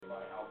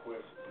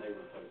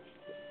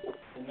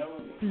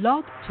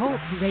Blog Talk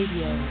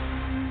Radio.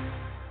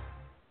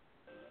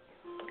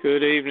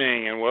 Good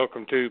evening and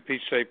welcome to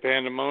Peach State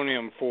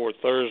Pandemonium for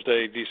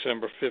Thursday,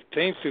 December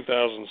 15th,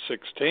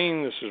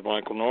 2016. This is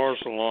Michael Norris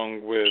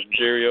along with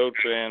Jerry Oates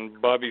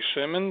and Bobby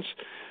Simmons.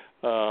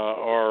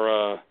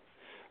 Our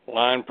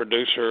line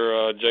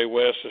producer, Jay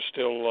West, is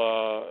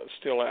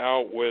still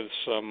out with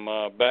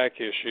some back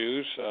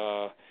issues.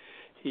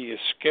 He is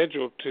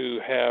scheduled to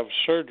have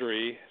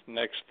surgery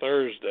next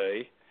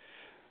Thursday.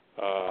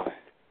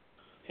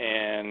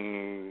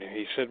 And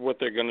he said what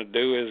they're going to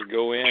do is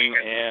go in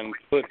and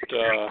put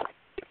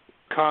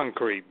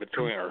concrete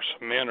between, or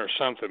cement or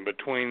something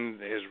between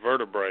his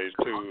vertebrae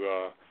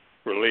to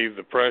relieve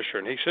the pressure.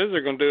 And he says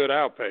they're going to do it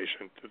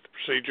outpatient. The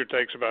procedure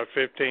takes about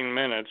 15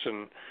 minutes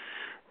and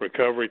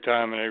recovery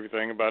time and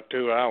everything about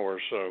 2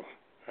 hours. So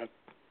that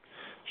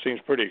seems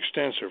pretty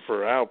extensive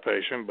for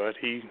outpatient, but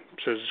he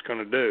says it's going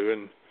to do.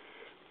 And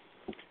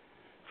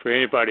for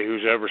anybody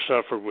who's ever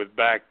suffered with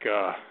back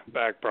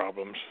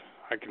problems,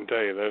 I can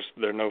tell you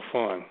they're no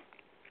fun.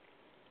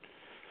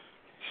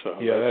 So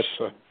yeah,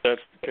 that's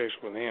the case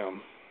with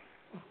him.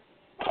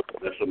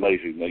 That's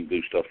amazing. They can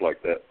do stuff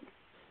like that.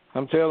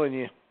 I'm telling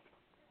you,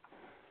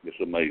 it's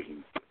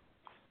amazing.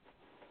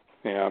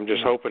 Yeah, I'm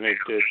just hoping it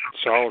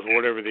solves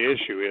whatever the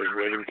issue is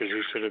with him, because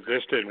he said if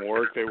this didn't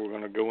work, they were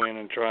going to go in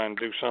and try and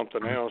do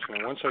something else.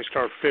 And once they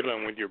start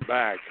fiddling with your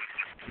back,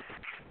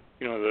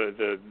 you know,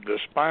 the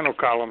spinal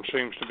column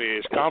seems to be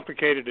as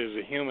complicated as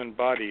the human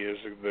body is.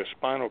 The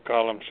spinal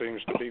column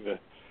seems to be the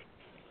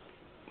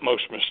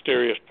most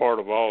mysterious part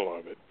of all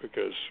of it,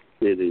 because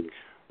it is.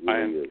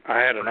 I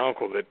had an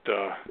uncle that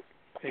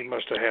he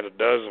must have had a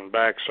dozen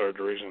back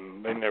surgeries,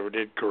 and they never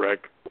did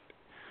correct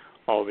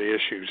all the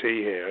issues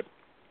he had.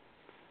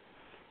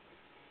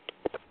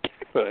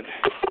 But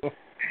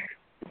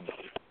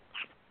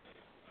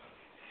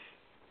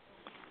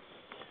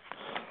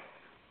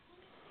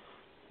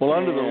well,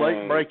 under the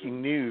late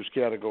breaking news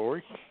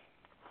category,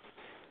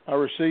 I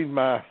received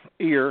my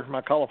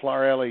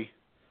Cauliflower Alley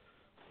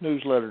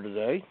newsletter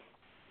today,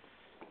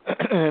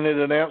 and it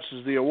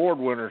announces the award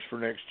winners for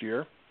next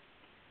year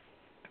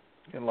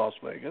in Las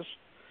Vegas.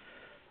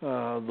 The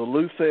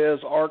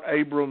Luthez Art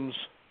Abrams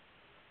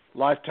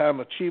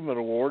Lifetime Achievement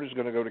Award is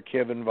going to go to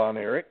Kevin Von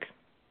Erich.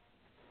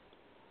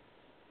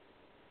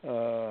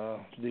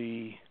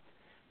 The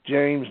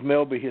James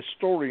Melby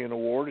Historian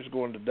Award is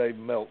going to Dave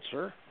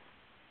Meltzer.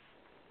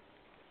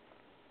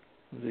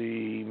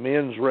 The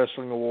Men's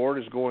Wrestling Award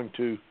is going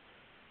to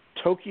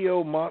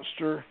Tokyo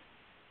Monster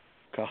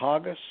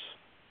Kahagas.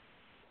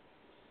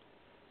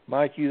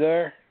 Mike, you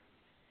there?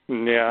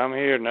 Yeah, I'm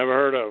here. Never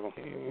heard of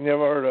him.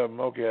 Never heard of him.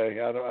 Okay,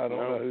 I don't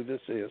know who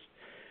this is.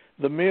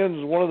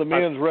 One of the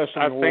men's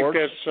wrestling awards. I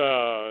think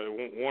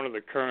that's one of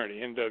the current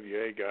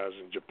NWA guys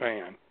in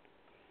Japan.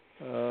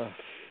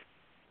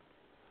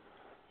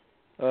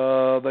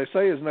 They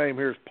say his name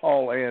here is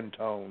Paul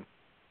Antone.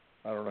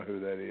 I don't know who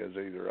that is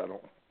either.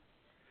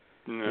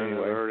 No, anyway,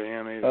 never heard of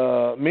him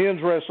either.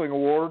 Men's Wrestling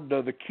Award,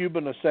 the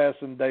Cuban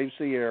assassin Dave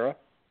Sierra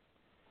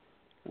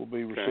will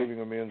be receiving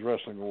a Men's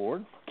Wrestling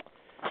Award.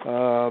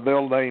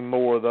 They'll name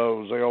more of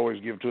those. They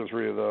always give 2 or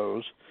 3 of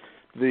those.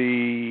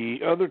 The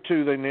other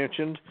 2 they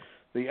mentioned,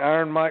 the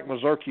Iron Mike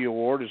Mazurki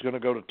Award is going to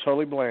go to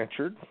Tully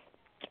Blanchard.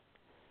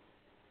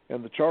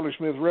 And the Charlie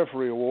Smith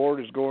Referee Award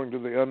is going to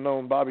the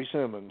unknown Bobby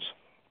Simmons.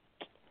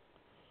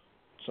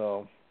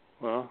 So,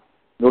 well,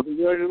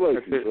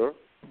 congratulations, sir.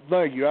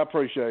 Thank you. I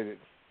appreciate it.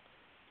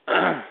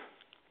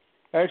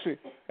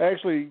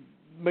 Actually,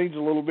 means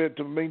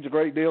a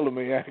great deal to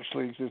me.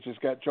 Actually, since it's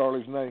got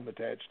Charlie's name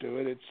attached to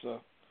it,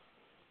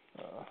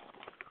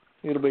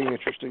 it'll be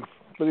interesting.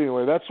 But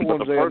anyway, that's the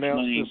ones they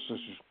announced.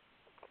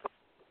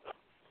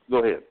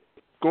 Go ahead.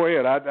 Go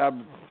ahead.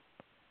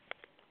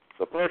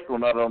 The first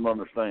one I don't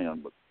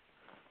understand, but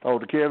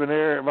the Kevin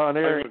Von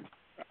Erich.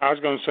 I was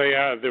going to say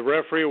the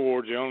referee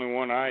award's the only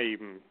one I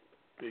even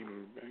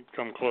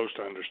come close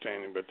to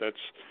understanding, but that's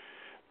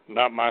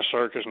not my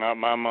circus, not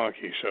my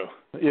monkey. So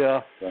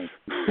yeah.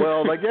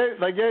 Well, they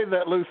gave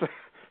that Luther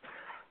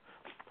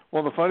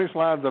one of the funniest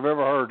lines I've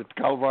ever heard at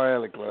the Cauliflower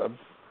Alley Club.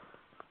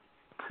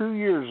 2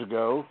 years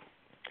ago,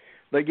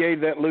 they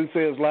gave that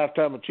Luthez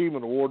Lifetime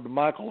Achievement Award to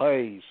Michael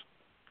Hayes,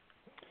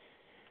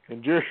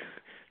 and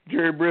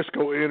Jerry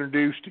Briscoe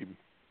introduced him,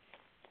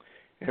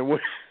 and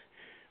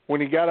when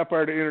he got up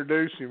there to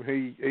introduce him,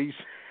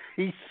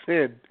 he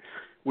said,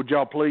 would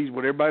everybody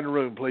in the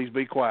room please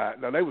be quiet?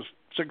 Now, there was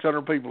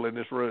 600 people in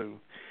this room,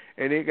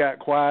 and it got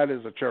quiet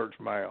as a church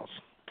mouse.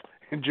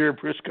 And Jerry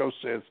Briscoe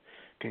says,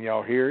 can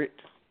y'all hear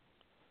it?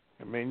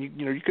 I mean,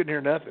 you couldn't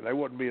hear nothing. There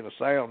wasn't being a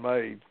sound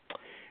made.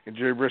 And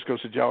Jerry Briscoe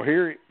said, y'all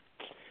hear it?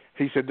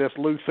 He said, that's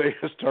Luthez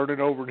turning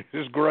over in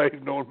his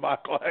grave knowing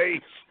Michael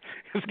Hayes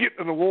is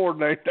getting an award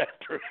named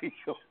after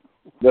him.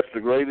 That's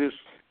the greatest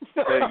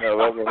thing I've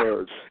ever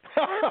heard.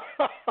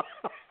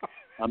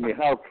 I mean,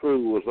 how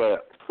true was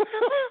that?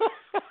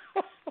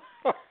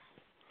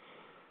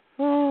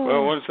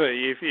 Well, let's say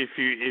if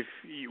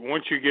you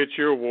once you get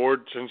your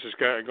award, since it's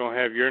going to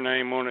have your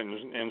name on it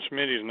and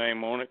Smitty's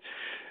name on it,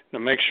 now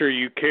make sure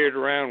you carry it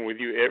around with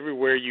you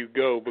everywhere you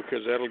go,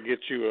 because that'll get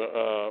you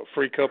a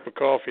free cup of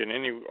coffee in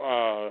any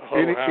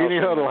huddle house. Any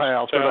huddle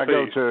house that I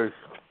go to.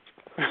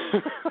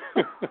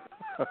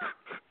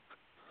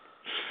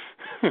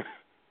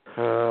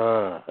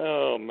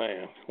 Oh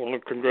man! Well,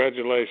 look,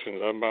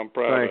 congratulations. I'm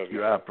proud of you. Thank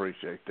you. I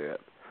appreciate that.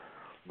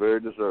 Very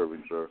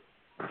deserving, sir.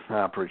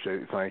 I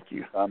appreciate it. Thank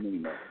you. I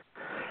mean that.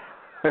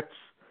 That's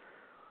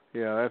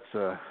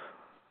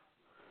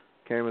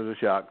came as a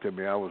shock to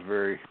me. I was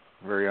very,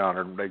 very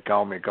honored. They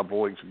called me a couple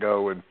of weeks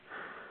ago and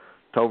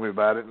told me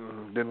about it,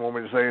 and didn't want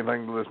me to say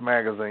anything until this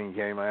magazine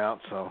came out.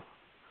 So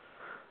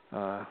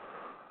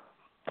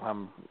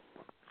I'm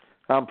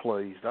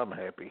pleased. I'm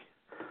happy.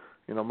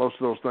 Most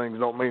of those things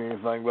don't mean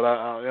anything, but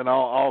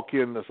all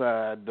kidding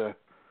aside,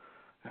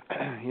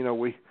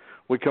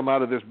 we come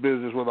out of this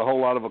business with a whole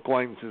lot of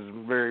acquaintances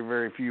and very,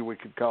 very few we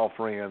could call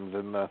friends.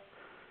 And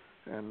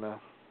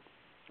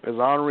as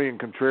ornery and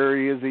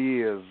contrary as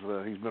he is,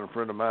 he's been a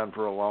friend of mine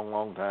for a long,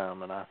 long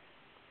time, and I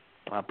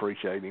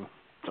appreciate him.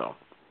 So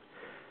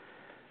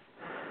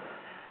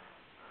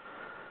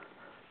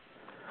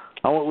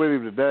I went with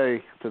him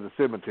today to the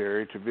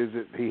cemetery to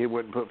visit. He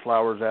went and put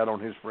flowers out on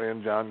his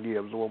friend John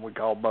Gibbs, the one we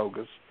call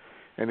Bogus,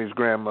 and his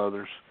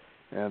grandmother's.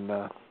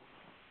 And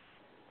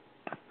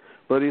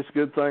but it's a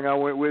good thing I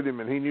went with him,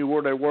 and he knew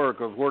where they were,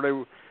 because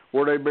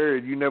where they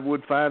buried, you never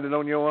would find it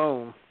on your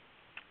own.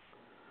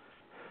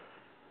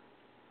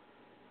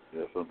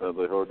 Yeah, sometimes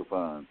they're hard to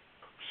find.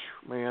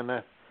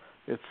 Man,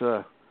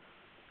 it's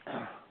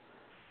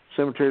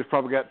cemetery's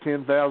probably got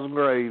 10,000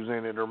 graves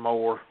in it or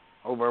more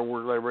over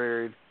where they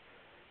buried.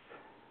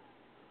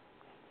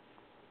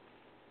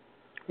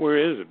 Where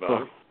is it,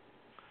 Bob?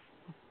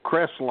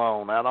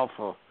 Cresslawn, out off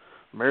of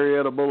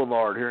Marietta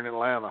Boulevard here in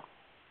Atlanta.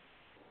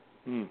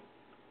 Hmm.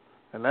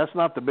 And that's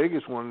not the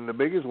biggest one. The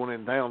biggest one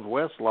in town's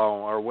West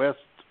Lawn, or West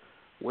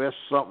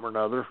something or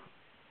another,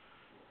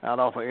 out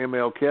off of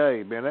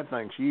MLK. Man, that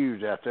thing's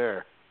huge out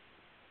there.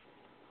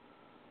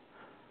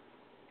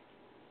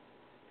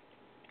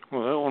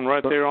 Well, that one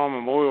right there on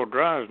Memorial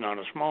Drive is not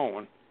a small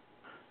one.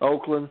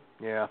 Oakland,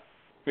 yeah.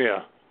 Yeah.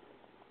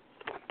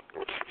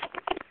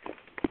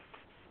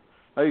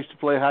 I used to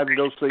play hide and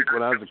go seek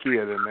when I was a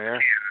kid in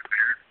there.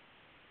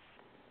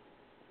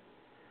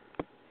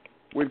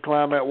 We'd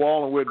climb that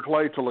wall and we'd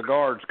play till the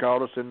guards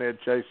caught us, and they'd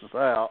chase us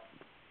out.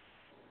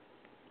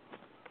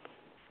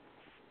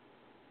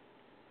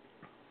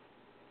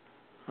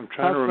 I'm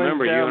trying to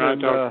remember you and I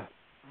talked.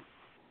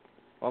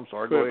 I'm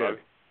sorry, go ahead.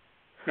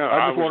 No,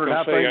 I just wondered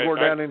how things were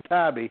down in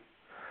Tybee.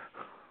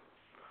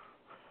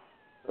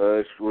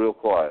 It's real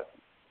quiet.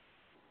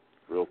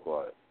 Real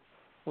quiet.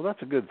 Well,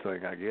 that's a good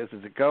thing, I guess.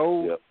 Is it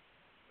cold? Yep.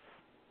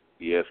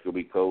 Yeah, it's going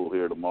to be cold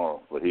here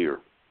tomorrow, but here.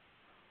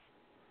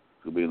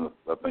 It's going to be in,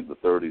 I think, the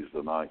 30s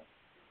tonight.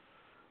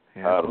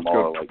 Yeah,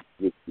 tomorrow, like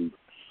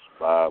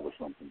 55 or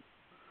something.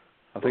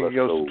 I think it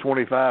goes to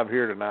 25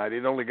 here tonight.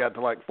 It only got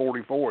to like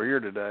 44 here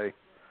today.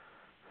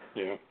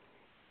 Yeah.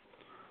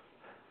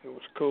 It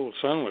was cool. The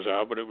sun was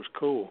out, but it was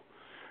cool.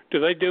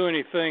 Do they do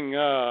anything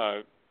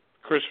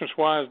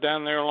Christmas-wise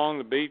down there along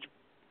the beach,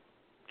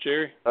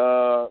 Jerry?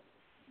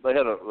 They've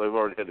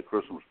already had the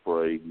Christmas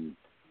parade, and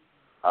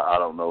I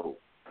don't know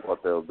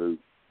what they'll do.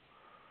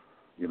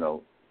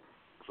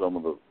 Some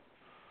of the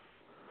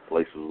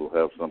places will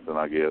have something,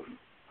 I guess.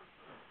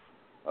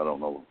 I don't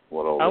know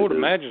what all. I would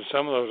imagine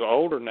some of those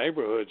older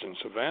neighborhoods in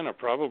Savannah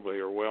probably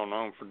are well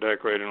known for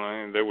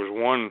decorating. There was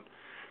one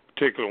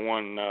particular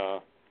one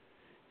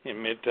in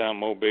Midtown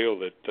Mobile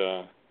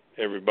that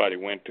everybody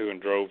went to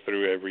and drove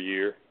through every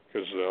year,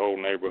 because the whole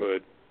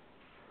neighborhood.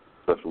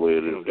 That's the way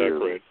it is here.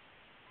 Decorated.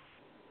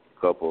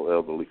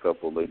 Elderly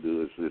couple, they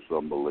do. It's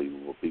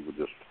unbelievable. People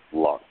just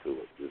flock to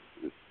it.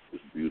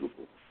 It's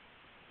beautiful.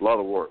 A lot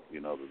of work, to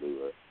do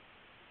that.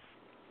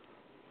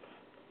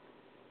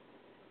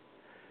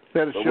 They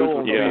had a show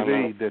on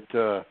TV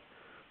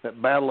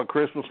that Battle of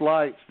Christmas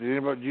Lights.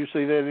 Did you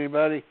see that?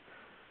 Anybody?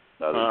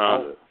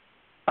 No,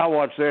 I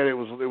watched that. It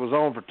was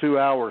on for 2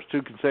 hours,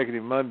 2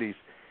 consecutive Mondays,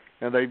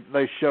 and they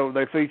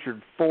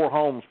featured 4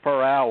 homes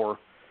per hour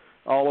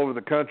all over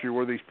the country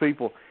where these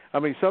people. I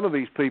mean, some of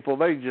these people,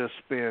 they just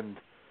spend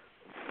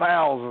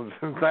thousands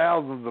and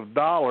thousands of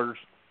dollars,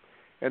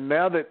 and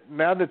now that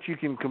you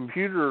can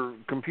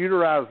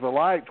computerize the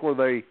lights where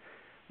they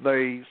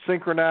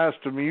synchronize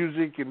to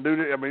music and do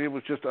it. I mean, it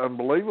was just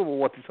unbelievable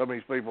what some of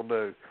these people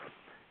do.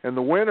 And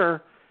the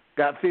winner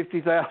got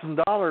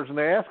 $50,000, and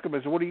they asked him,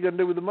 "I said, what are you going to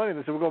do with the money?" And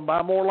they said, "We're going to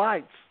buy more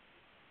lights."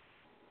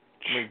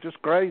 I mean,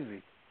 just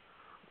crazy.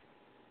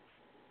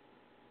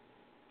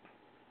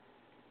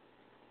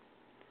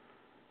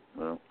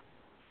 Well,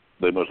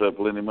 they must have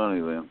plenty of money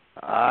then.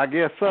 I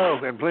guess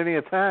so, and plenty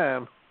of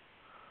time.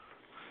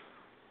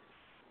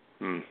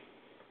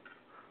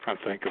 I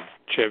think of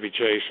Chevy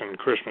Chase and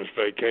Christmas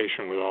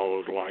Vacation with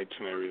all those lights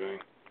and everything.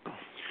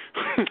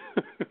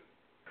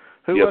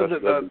 Who was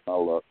it?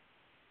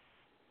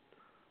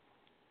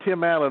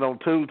 Tim Allen on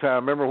Tool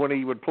Time. Remember when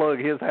he would plug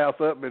his house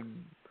up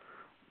and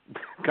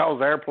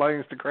cause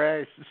airplanes to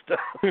crash and stuff?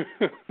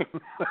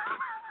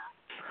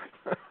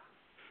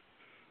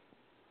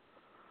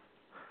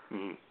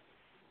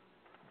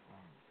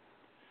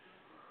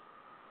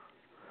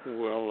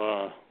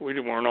 Well, we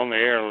weren't on the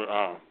air.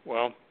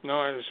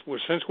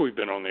 Since we've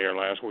been on the air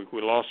last week,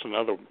 we lost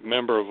another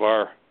member of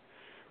our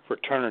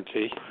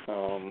fraternity.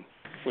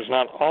 Was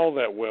not all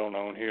that well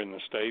known here in the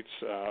States,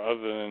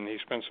 other than he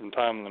spent some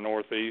time in the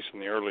Northeast in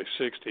the early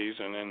 60s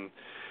and in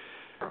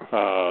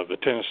the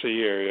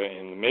Tennessee area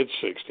in the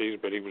mid-60s,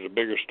 but he was a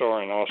bigger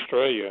star in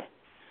Australia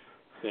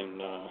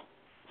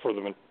for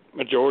the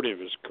majority of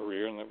his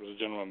career, and that was a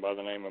gentleman by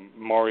the name of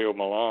Mario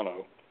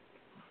Milano.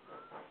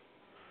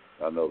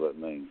 I know that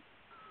name.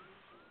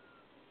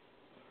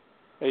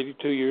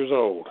 82 years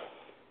old.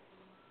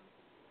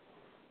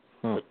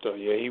 But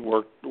he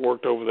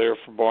worked over there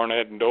for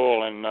Barnett and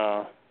Doyle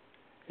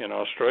in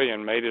Australia,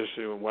 and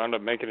wound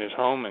up making his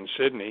home in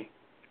Sydney,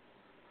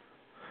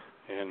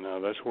 and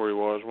that's where he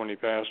was when he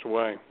passed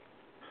away.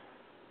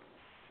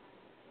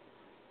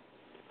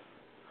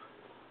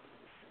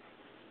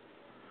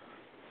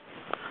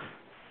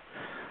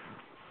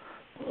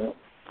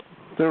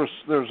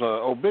 There's a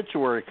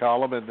obituary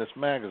column in this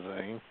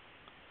magazine,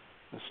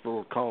 this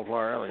little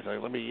Cauliflower Alley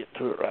thing. Let me get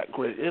to it right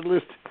quick. It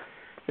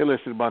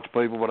listed a bunch of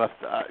people, but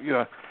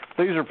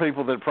these are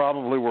people that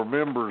probably were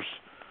members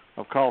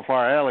of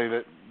Cauliflower Alley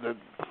that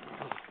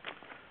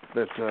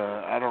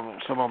I don't know.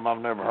 Some of them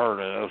I've never heard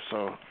of.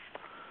 So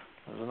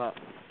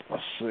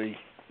let's see.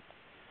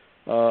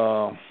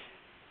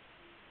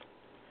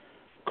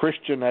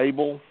 Christian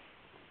Abel.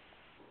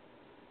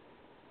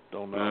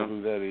 Don't know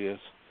who that is.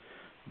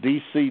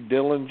 D.C.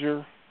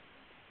 Dillinger,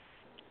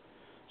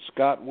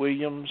 Scott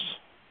Williams,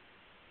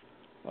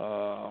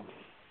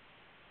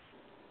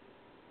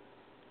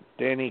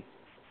 Danny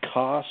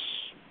Koss,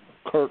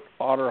 Kurt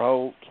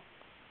Otterholt,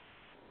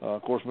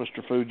 of course,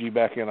 Mr. Fuji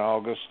back in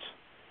August.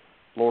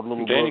 Lord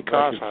Littlebrook. Danny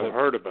Koss I've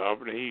heard about,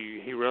 but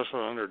he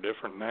wrestled under a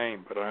different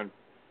name. But I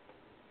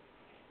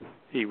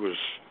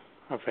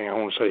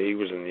want to say he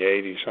was in the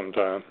 80s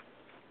sometime.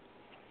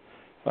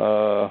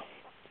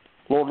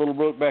 Lord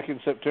Littlebrook back in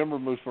September.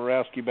 Moose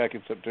Morawski back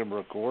in September,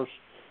 of course.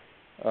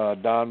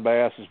 Don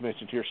Bass is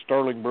mentioned here.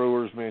 Sterling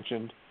Brewer is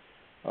mentioned.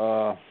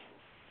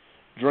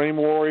 Dream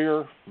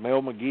Warrior,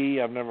 Mel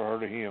McGee. I've never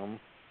heard of him.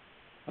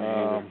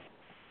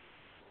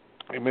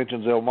 He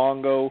mentions El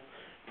Mongo.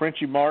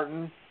 Frenchie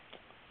Martin.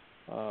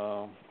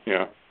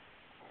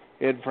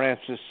 Ed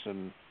Francis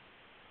and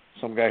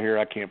some guy here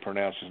I can't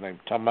pronounce his name.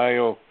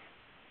 Tamayo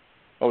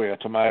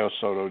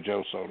Soto,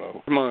 Joe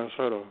Soto. Tamayo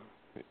Soto.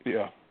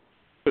 Yeah.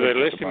 Do they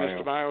list him as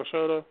Tamayo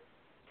Soto?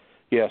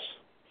 Yes.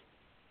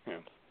 Yeah.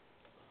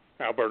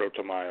 Alberto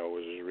Tamayo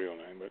was his real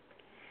name, but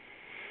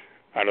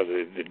out of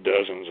the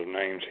dozens of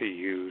names he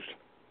used.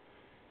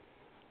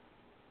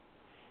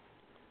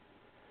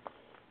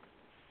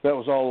 That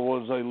was all the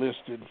ones they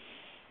listed.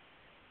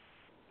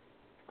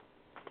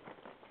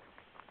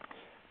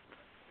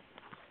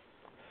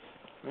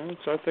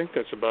 I think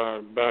that's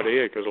about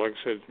it, because like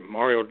I said,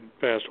 Mario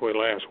passed away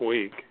last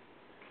week.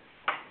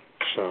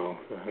 So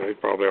they'd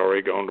probably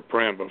already gone to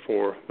print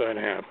before that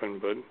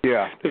happened. But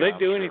did they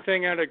do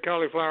anything out of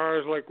cauliflower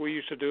eyes like we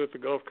used to do at the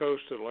Gulf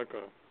Coast, like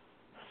a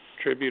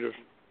tribute of?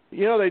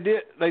 They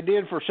did. They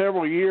did for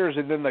several years,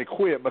 and then they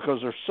quit because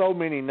there's so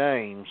many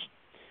names.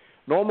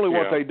 Normally,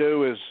 what they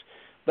do is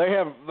they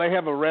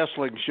have a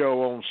wrestling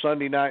show on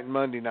Sunday night and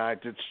Monday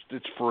night.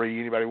 It's free.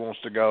 Anybody wants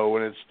to go,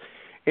 and it's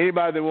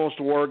anybody that wants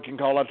to work can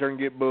call out there and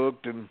get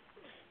booked. And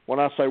when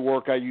I say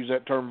work, I use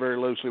that term very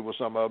loosely with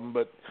some of them,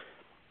 but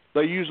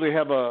they usually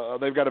have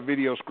they've got a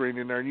video screen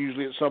in there, and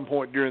usually at some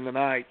point during the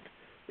night,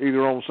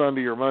 either on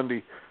Sunday or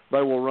Monday,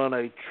 they will run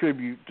a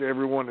tribute to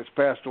everyone that's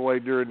passed away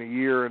during the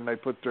year, and they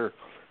put their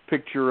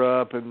picture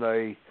up, and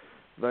they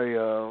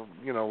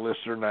list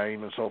their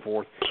name and so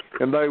forth.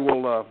 And they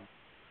will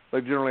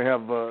they generally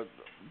have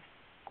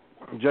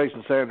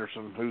Jason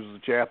Sanderson, who's the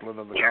chaplain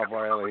of the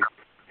Cauliflower Alley.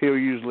 He'll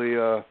usually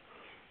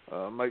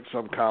make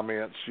some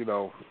comments,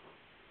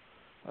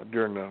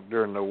 during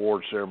the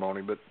award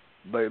ceremony, but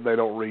they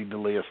don't read the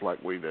list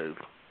like we do.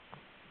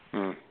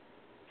 And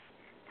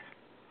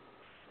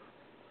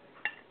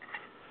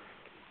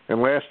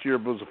last year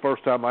was the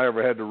first time I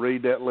ever had to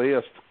read that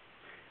list.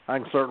 I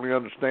can certainly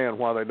understand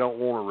why they don't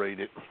want to read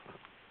it.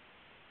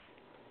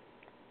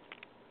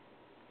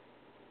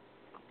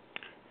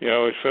 I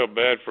always felt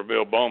bad for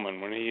Bill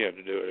Bowman when he had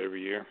to do it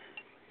every year.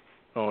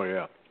 Oh,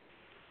 yeah.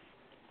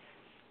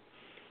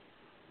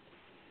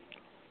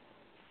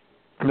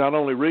 Not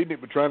only reading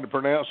it, but trying to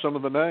pronounce some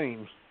of the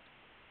names.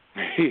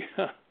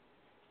 Yeah.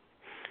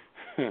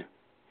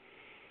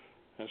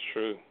 That's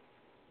true.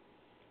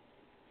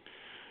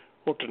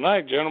 Well,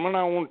 tonight, gentlemen,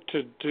 I want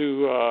to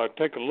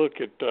take a look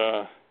at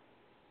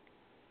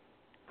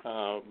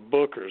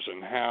bookers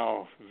and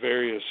how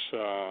various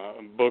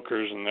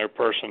bookers and their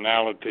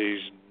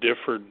personalities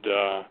differed,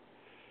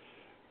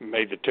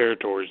 made the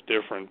territories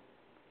different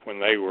when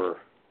they were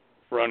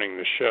running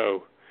the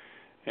show.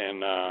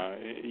 And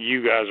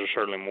you guys are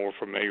certainly more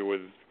familiar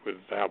with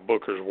how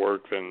bookers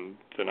work than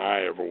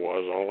I ever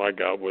was. All I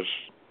got was,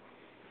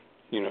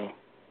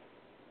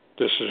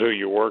 this is who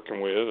you're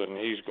working with, and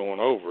he's going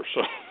over.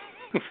 So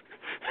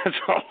that's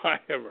all I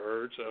ever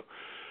heard. So,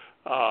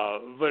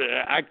 but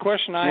a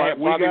question I have,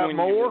 Bobby, we got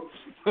more.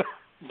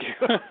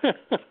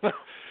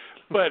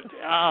 But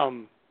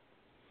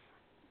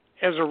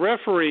as a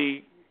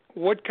referee,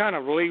 what kind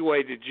of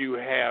leeway did you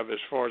have as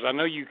far as, I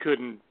know you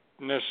couldn't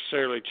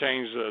necessarily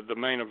change the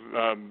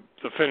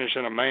finish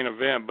in a main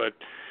event, but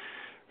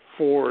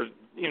for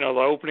the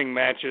opening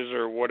matches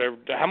or whatever,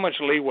 how much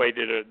leeway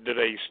did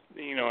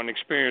an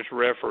experienced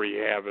referee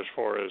have as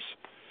far as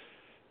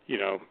in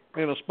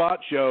a spot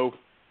show?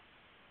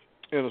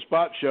 In a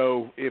spot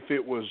show, if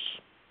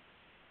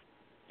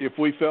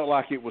we felt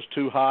like it was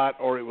too hot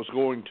or it was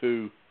going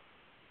to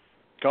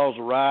cause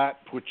a riot,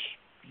 which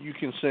you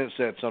can sense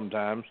that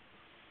sometimes,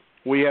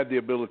 we had the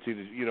ability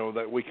to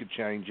that we could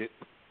change it.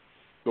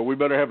 But we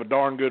better have a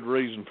darn good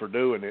reason for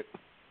doing it.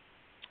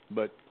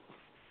 But,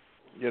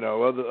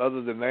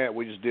 other than that,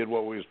 we just did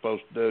what we were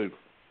supposed to do.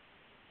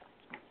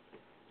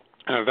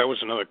 That was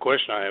another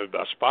question I had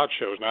about spot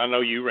shows. Now, I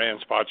know you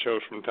ran spot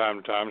shows from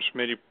time to time.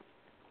 Smitty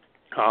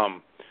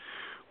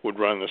would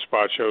run the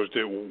spot shows.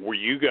 Were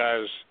you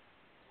guys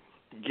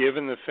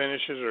given the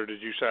finishes, or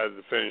did you decide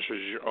the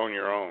finishes on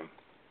your own?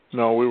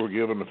 No, we were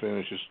given the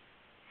finishes.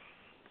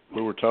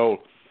 We were told.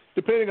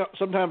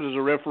 Sometimes as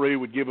a referee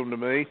would give them to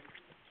me.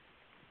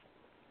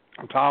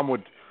 Tom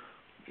would,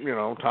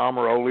 Tom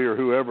or Ole or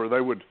whoever,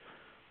 they would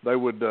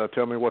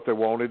tell me what they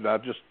wanted, and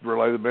I'd just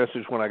relay the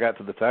message when I got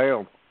to the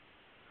town.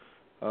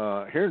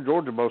 Here in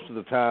Georgia, most of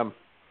the time,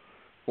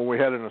 when we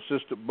had an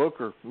assistant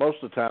booker,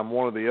 most of the time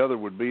one or the other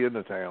would be in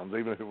the towns,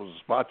 even if it was a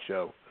spot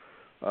show.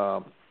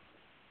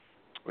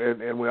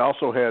 And we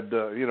also had,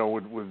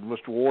 with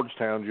Mr. Ward's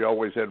towns, you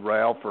always had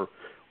Ralph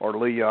or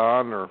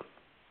Leon or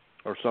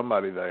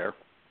somebody there.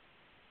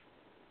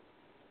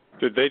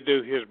 Did they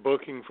do his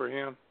booking for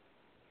him?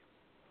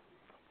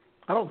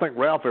 I don't think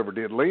Ralph ever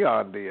did.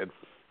 Leon did.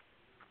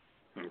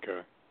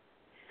 Okay.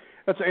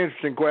 That's an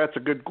interesting question. That's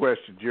a good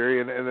question,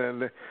 Jerry,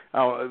 and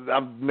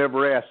I've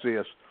never asked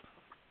this.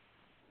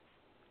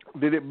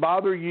 Did it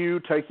bother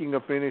you taking a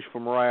finish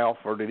from Ralph,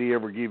 or did he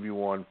ever give you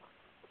one?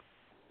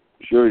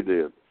 Sure he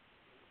did.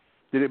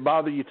 Did it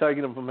bother you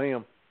taking them from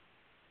him?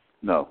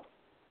 No.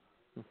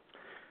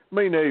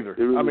 Me neither.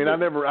 Really I mean, I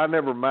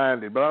never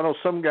minded, but I know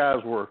some guys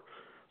were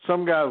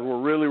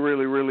really,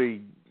 really,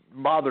 really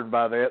bothered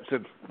by that.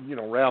 Said,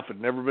 Ralph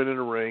had never been in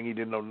a ring. He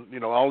didn't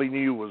know. All he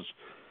knew was,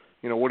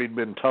 what he'd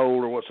been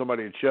told or what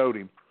somebody had showed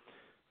him.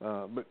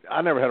 But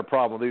I never had a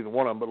problem with either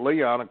one of them. But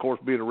Leon, of course,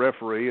 being a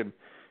referee, and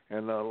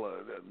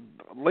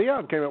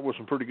Leon came up with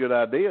some pretty good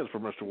ideas for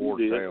Mr.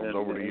 Ward's towns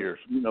over the years.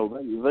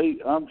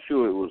 I'm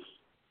sure it was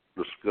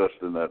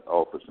discussed in that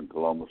office in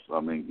Columbus. I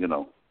mean,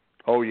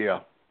 Oh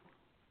yeah.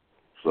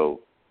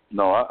 So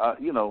no, I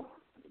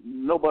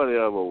nobody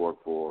I ever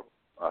worked for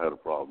I had a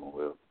problem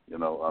with.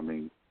 I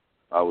mean,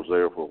 I was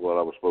there for what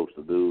I was supposed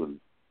to do, and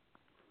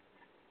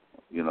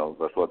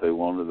that's what they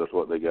wanted, that's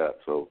what they got.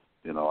 So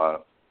I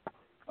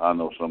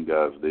know some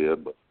guys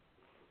did, but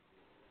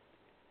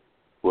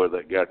where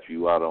that got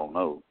you, I don't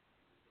know.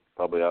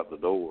 Probably out the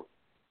door.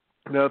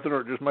 Nothing, or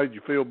it just made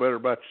you feel better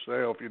about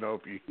yourself,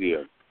 if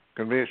you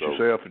convinced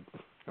yourself,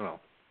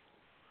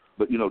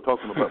 But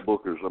talking about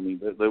bookers, I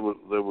mean, there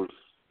were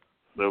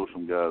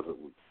some guys that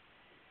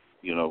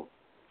were,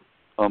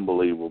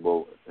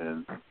 unbelievable,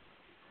 and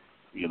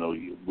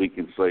we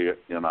can say it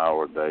in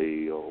our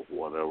day or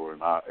whatever,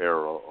 in our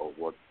era or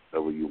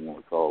whatever you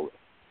want to call it.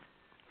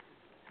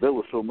 There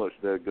was so much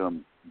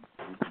daggum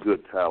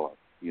good talent,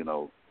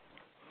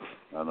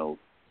 I know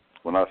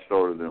when I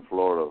started in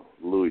Florida,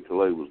 Louis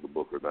Tilley was the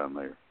booker down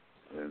there,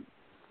 and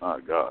my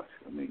gosh,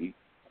 I mean,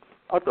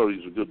 I thought he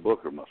was a good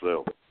booker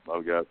myself. A lot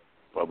of guys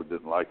probably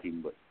didn't like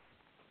him,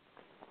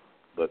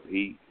 but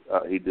he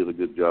did a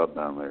good job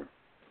down there.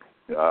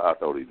 I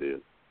thought he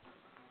did.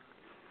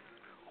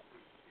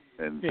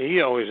 And yeah,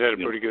 he always had a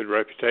pretty good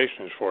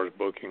reputation as far as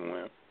booking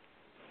went.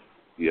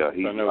 Yeah,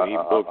 I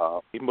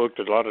know he booked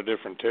a lot of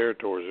different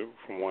territories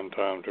from one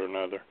time to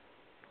another.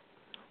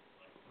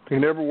 He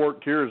never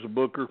worked here as a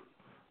booker,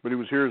 but he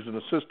was here as an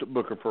assistant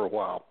booker for a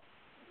while,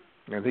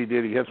 and he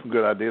did. He had some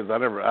good ideas. I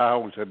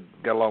always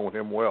got along with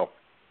him well.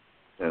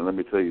 And let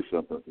me tell you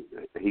something.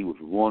 He was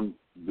one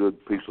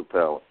good piece of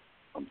talent.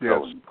 I'm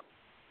telling you.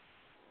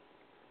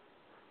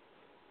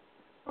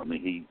 I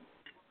mean,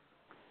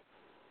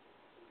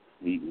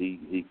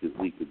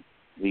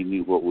 he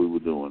knew what we were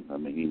doing. I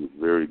mean, he was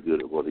very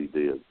good at what he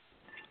did.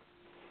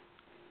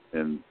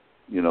 And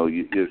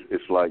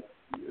it's like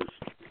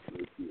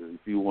if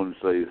you want to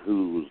say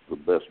who was the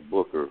best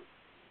booker,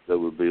 that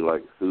would be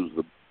like was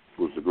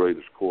the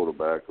greatest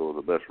quarterback or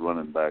the best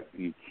running back.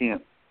 You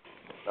can't.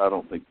 I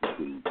don't think you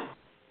can.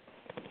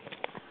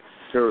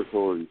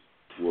 Territories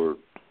were,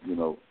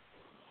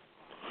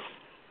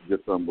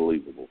 just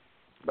unbelievable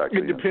back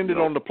then. It depended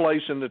on the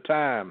place and the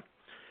time,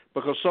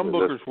 because some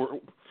bookers were,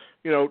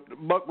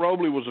 Buck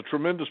Robley was a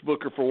tremendous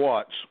booker for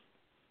Watts.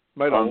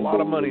 Made a lot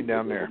of money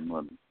down there.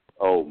 Money.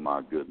 Oh,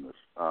 my goodness.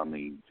 I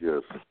mean,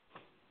 just,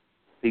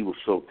 he was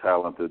so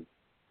talented.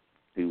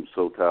 And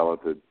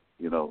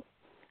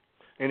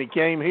he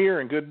came here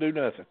and couldn't do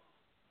nothing.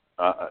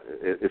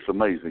 It's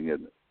amazing,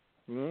 isn't it?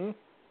 Mm-hmm.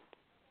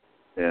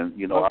 And,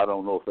 I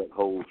don't know if that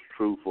holds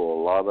true for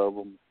a lot of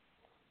them.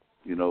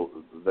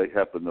 They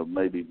happen to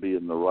maybe be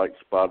in the right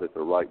spot at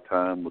the right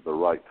time with the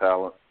right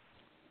talent.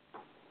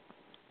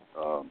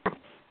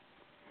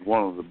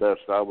 One of the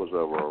best I was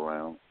ever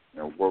around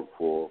and worked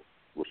for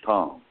was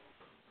Tom.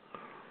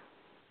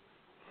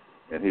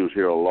 And he was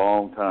here a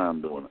long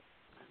time doing it.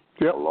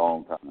 Yep. A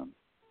long time.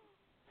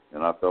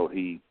 And I thought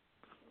he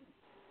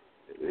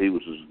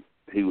was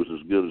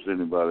as good as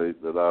anybody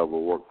that I ever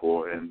worked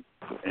for, and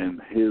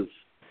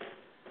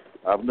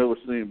I've never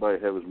seen anybody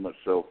have as much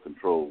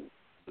self-control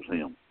as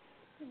him.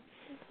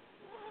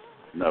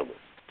 Never.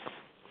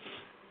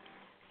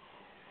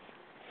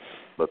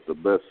 But the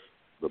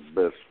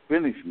best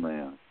finish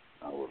man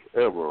I was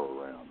ever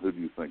around, who do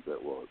you think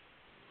that was?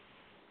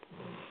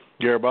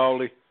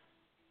 Garibaldi.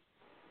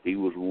 He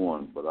was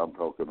one, but I'm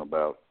talking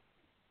about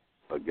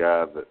a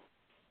guy that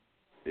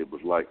it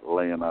was like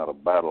laying out a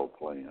battle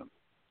plan.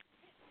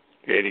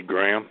 Eddie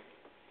Graham.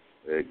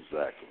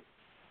 Exactly.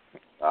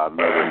 I've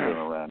never been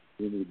around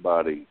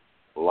anybody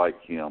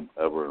like him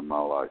ever in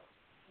my life.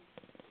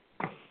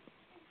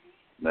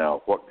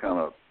 Now, what kind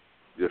of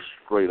just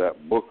straight-up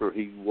booker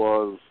he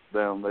was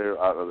down there,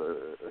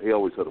 he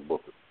always had a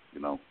booker, It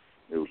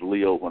was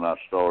Leo when I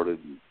started,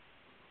 and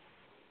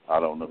I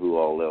don't know who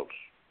all else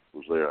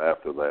was there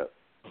after that,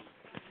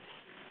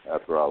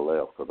 after I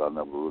left, because I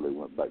never really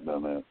went back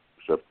down there,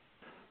 except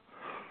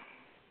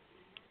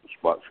the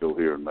spot show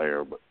here and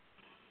there, but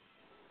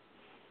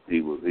he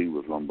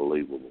was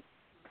unbelievable.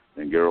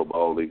 And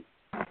Garibaldi,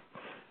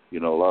 a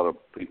lot of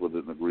people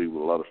didn't agree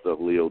with a lot of stuff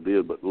Leo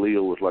did, but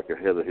Leo was like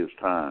ahead of his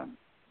time.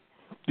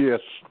 Yes.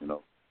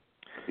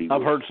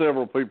 I've heard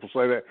several people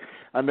say that.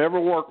 I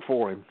never worked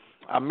for him.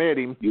 I met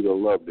him. You'd have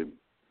loved him.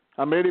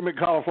 I met him at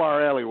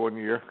Cauliflower Alley one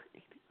year.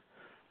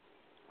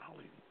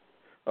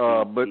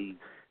 But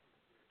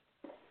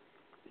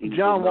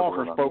John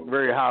Walker spoke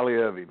very highly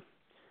of him.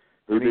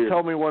 And he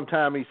told me one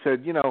time, he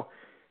said,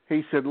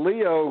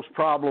 Leo's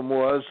problem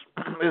was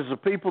is the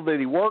people that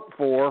he worked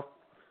for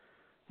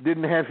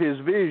didn't have his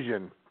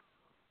vision.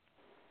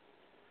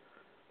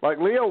 Like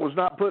Leo was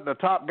not putting a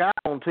top guy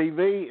on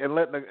TV and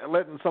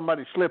letting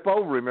somebody slip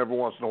over him every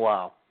once in a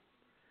while.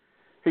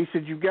 He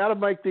said, you've got to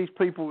make these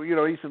people,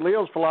 he said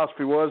Leo's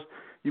philosophy was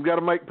you've got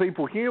to make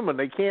people human.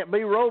 They can't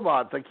be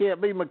robots. They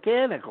can't be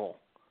mechanical.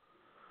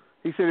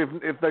 He said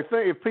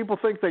if people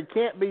think they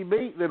can't be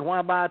beat, then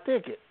why buy a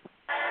ticket?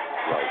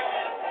 Right.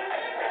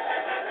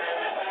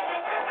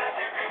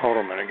 Hold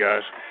on a minute,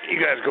 guys. You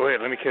guys go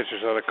ahead. Let me catch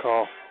this other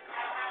call.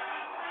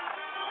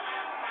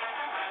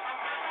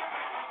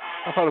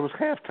 I thought it was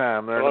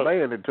halftime there. The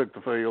band had took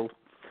the field.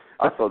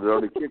 I thought it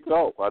already kicked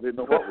off. I didn't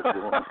know what was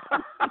going on.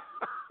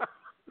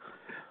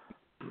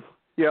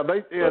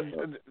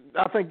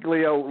 I think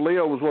Leo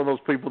was one of those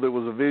people that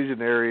was a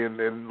visionary, and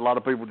a lot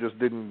of people just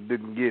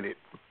didn't get it.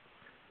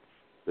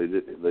 They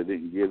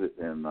didn't get it,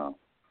 and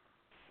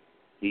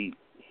he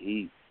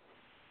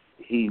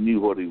knew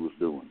what he was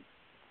doing.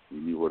 He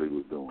knew what he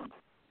was doing.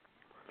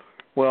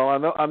 Well,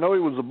 I know he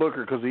was a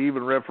booker because he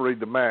even refereed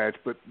the match,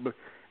 but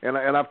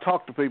I've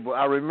talked to people.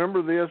 I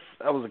remember this.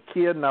 I was a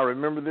kid, and I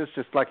remember this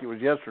just like it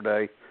was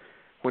yesterday.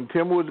 When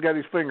Tim Woods got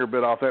his finger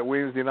bit off that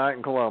Wednesday night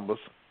in Columbus,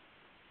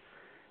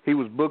 he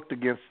was booked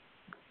against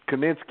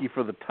Koninsky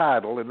for the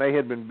title, and they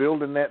had been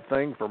building that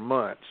thing for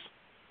months.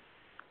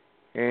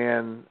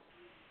 And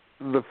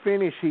the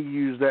finish he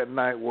used that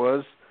night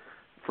was,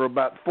 for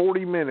about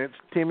 40 minutes,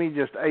 Timmy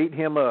just ate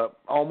him up,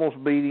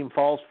 almost beat him,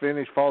 false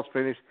finish,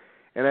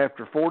 and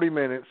after 40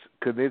 minutes,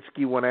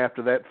 Koninsky went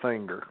after that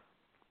finger.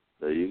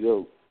 There you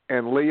go.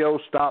 And Leo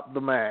stopped the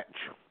match.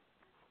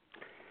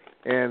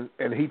 And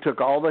he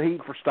took all the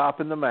heat for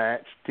stopping the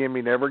match.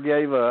 Timmy never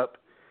gave up.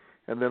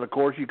 And then, of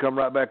course, you come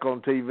right back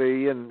on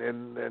TV, and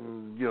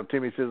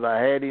Timmy says, I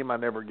had him, I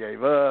never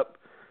gave up.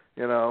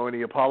 And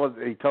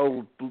he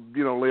told,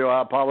 Leo,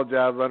 I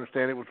apologize, I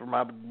understand it was for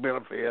my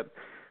benefit.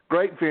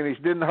 Great finish,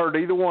 didn't hurt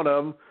either one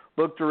of them.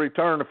 Looked to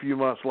return a few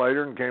months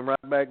later and came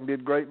right back and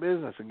did great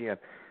business again.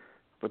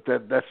 But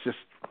that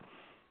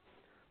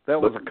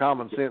was a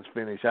common sense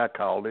finish, I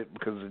called it,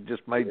 because it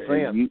just made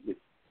sense.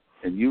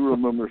 And you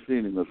remember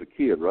seeing him as a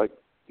kid, right?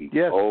 He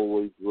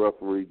always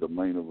refereed the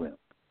main event.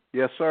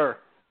 Yes, sir.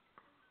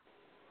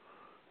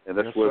 And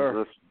that's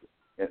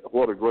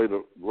what a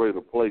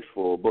greater place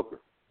for a booker.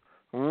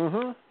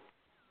 Mm-hmm.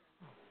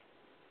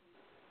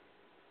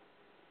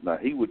 Now,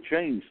 he would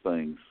change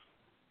things,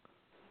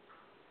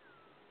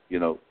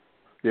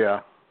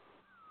 Yeah.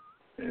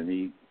 And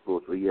he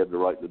had the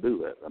right to do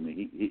that. I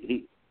mean,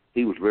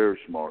 he was very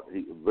smart.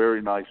 He a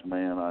very nice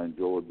man. I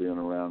enjoyed being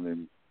around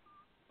him.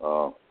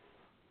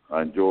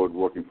 I enjoyed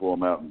working for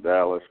him out in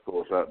Dallas. Of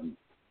course, out in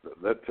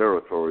that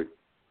territory,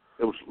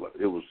 it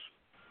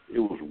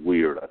was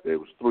weird out there. It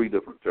was 3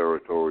 different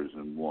territories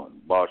in one.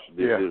 Bosch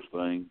did his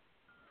thing.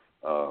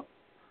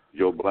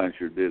 Joe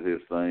Blanchard did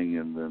his thing,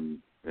 and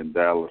then in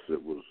Dallas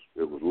it was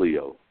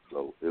Leo.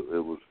 So it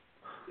was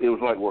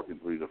like working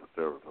 3 different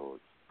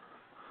territories.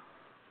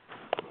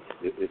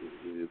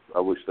 I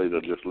wish they'd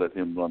have just let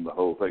him run the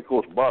whole thing. Of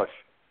course, Bosch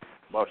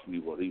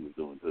knew what he was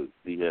doing too.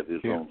 He had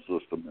his own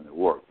system, and it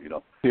worked. You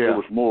know, it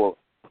was more.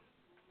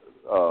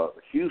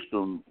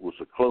 Houston was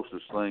the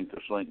closest thing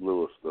to St.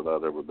 Louis that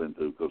I'd ever been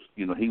to, because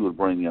he would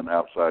bring in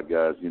outside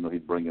guys.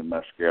 He'd bring in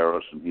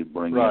Mascaras, and he'd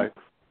bring in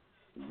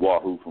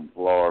Wahoo from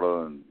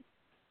Florida, and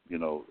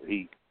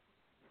he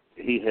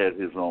had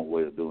his own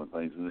way of doing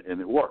things, and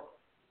it worked.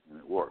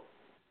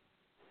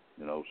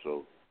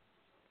 So.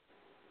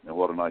 And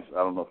what a nice, I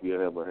don't know if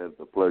you ever had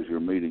the pleasure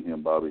of meeting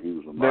him, Bobby. He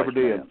was a nice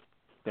man.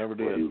 Never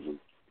did. He was a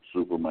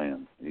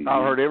Superman.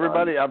 I've heard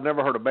everybody, I've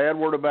never heard a bad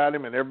word about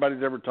him, and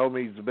everybody's ever told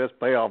me he's the best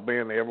payoff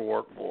man they ever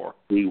worked for.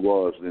 He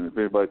was, and if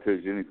anybody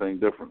tells you anything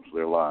different,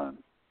 they're lying.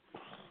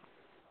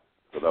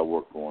 But I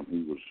worked for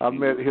him. I've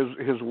met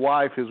his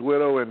wife, his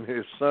widow, and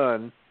his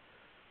son,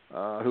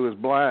 who is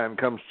blind,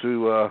 comes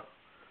to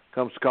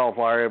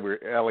Cauliflower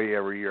Alley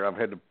every year. I've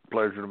had the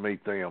pleasure to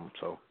meet them.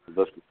 So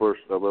that's the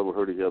first I've ever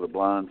heard he had a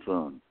blind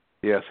son.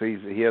 Yes, he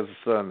has a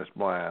son that's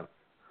blind.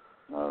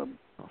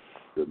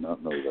 Did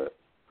not know that.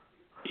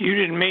 You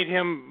didn't meet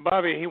him,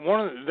 Bobby.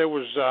 There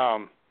was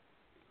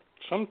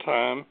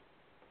sometime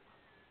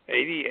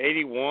 80,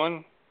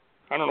 81.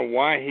 I don't know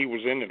why he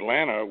was in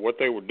Atlanta, what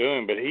they were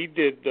doing, but he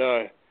did.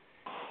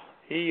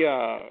 He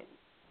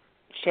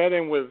sat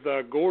in with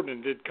Gordon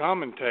and did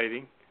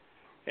commentating,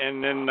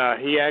 and then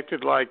he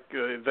acted like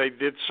they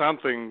did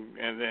something,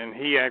 and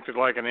he acted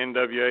like an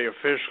NWA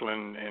official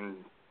and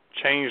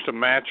changed a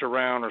match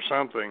around or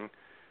something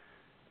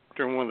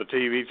during one of the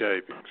TV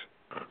tapings.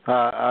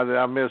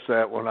 I missed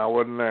that one. I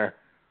wasn't there.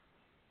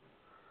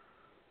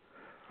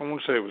 I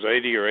want to say it was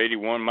 80 or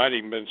 81, might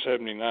even been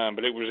 79,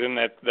 but it was in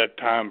that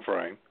time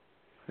frame.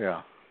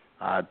 Yeah.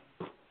 I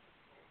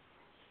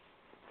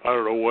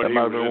don't know what that he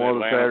might was have been in one of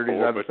the Atlanta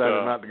Saturdays for, I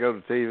decided not to go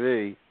to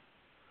TV.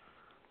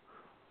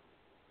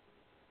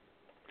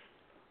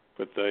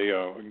 But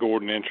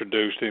Gordon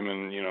introduced him,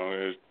 and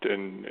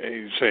and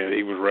he said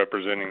he was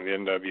representing the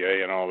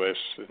NWA and all this,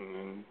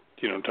 and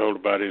told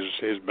about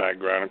his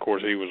background. Of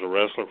course, he was a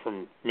wrestler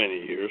for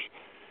many years.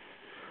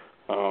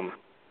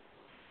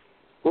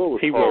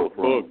 He wrote a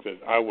book that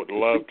I would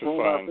love to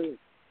find.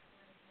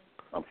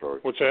 I'm sorry.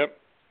 What's that?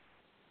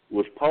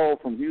 Was Paul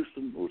from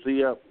Houston? Was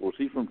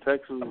he from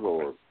Texas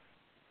or?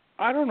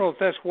 I don't know if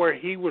that's where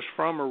he was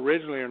from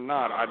originally or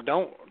not. I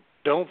don't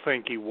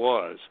think he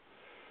was.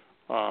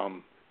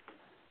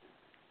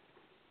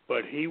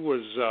 But he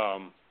was.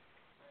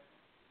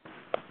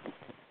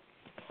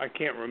 I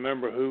can't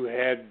remember who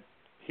had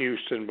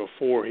Houston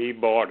before he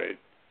bought it,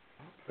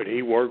 but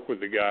he worked with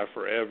the guy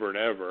forever and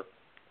ever.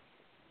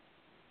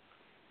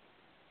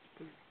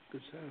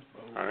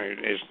 I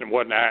mean, it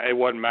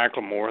wasn't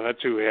McLemore.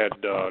 That's who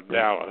had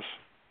Dallas.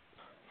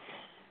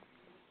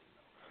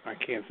 I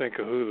can't think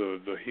of who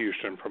the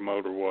Houston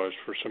promoter was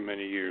for so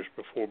many years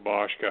before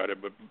Bosch got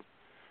it, but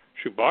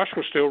Bosch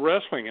was still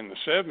wrestling in the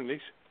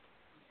 70s.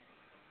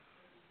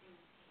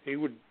 He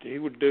would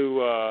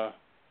do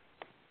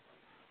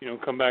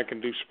come back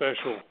and do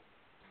special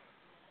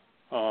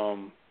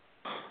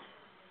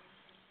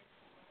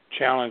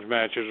challenge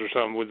matches or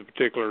something with a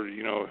particular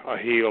a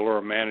heel or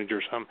a manager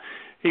or something.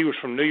 He was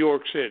from New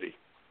York City.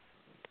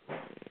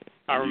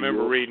 I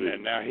remember reading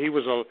it. Now he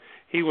was a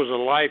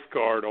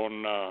lifeguard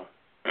on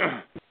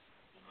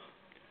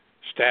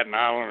Staten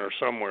Island or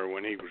somewhere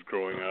when he was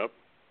growing up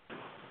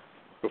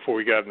before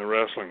he got in the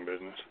wrestling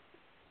business.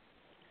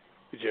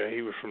 But yeah,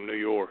 he was from New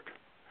York.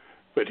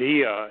 But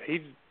he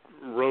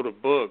wrote a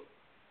book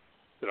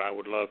that I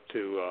would love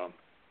to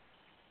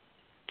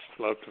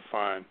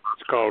find.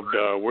 It's called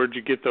 "Where'd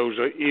You Get Those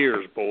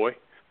Ears, Boy?"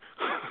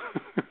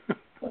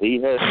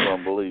 He has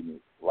some, believe me,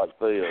 like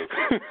Theo's.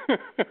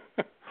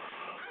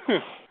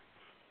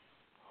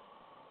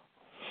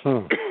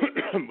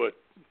 But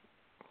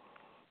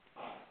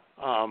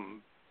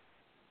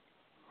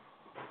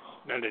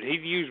now, did he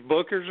use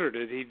bookers, or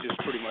did he just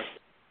pretty much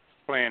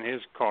plan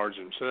his cards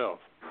himself?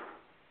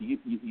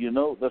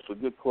 That's a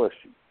good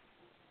question.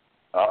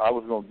 I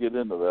was going to get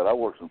into that. I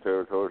worked some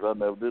territories. I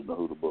never did know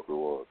who the booker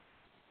was.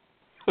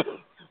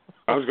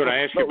 I was going to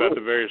ask you about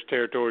the various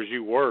territories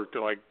you worked,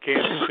 like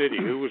Kansas City.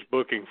 Who was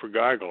booking for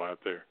Geigel out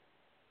there?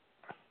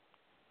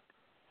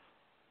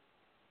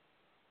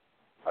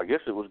 I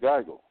guess it was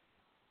Geigel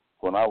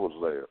when I was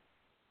there.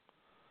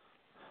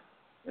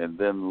 And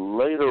then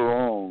later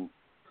on,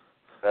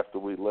 after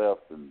we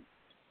left and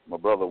my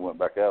brother went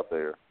back out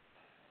there,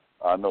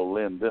 I know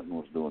Lynn Denton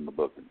was doing the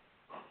booking.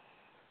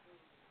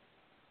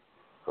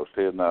 Because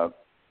Ted and I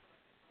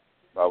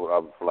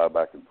would fly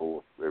back and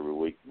forth every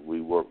week. We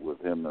worked with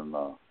him and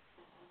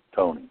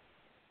Tony,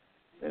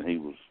 and he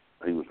was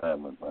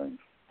handling things.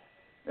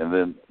 And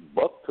then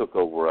Buck took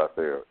over out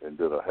there and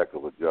did a heck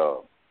of a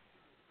job,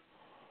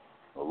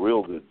 a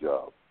real good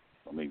job.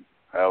 I mean,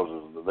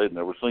 houses that they'd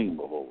never seen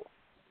before.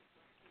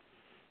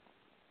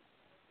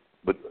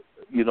 But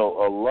a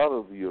lot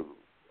of your,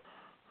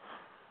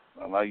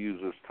 and I use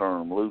this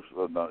term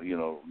loosely. Not, you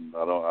know,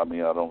 I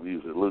don't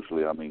use it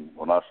loosely. I mean,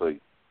 when I say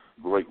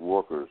great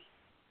workers,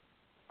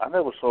 I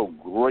never saw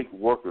great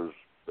workers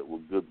that were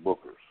good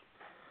bookers.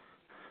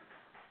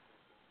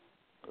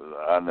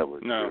 I never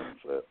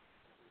experienced that.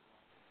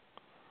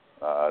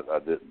 I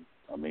didn't.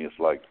 I mean, it's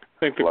like I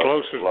think the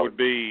closest would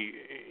be,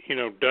 you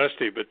know,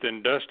 Dusty, but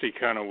then Dusty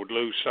kind of would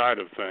lose sight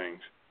of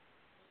things.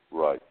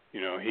 Right.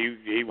 You know,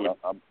 he would,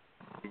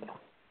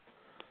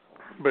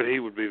 but he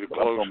would be the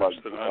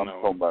closest that I know.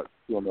 I'm talking about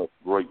sure enough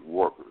great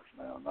workers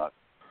now, not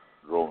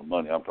throwing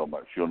money. I'm talking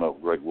about sure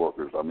enough great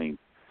workers. I mean,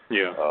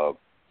 yeah.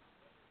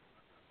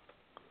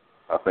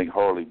 I think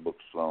Harley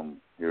booked some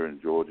here in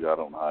Georgia. I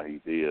don't know how he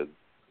did.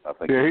 I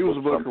think he was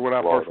a booker when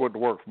I first went to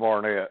work for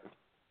Barnett.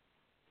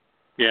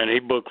 Yeah, and he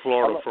booked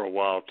Florida for a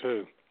while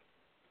too.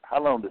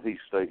 How long did he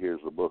stay here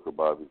as a booker,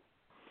 Bobby?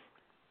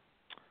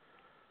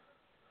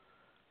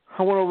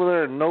 I went over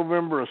there in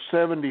November of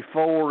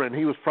 '74, and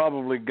he was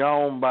probably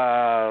gone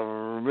by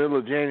middle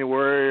of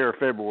January or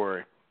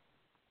February.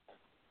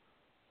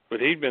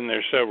 But he'd been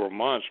there several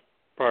months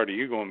prior to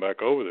you going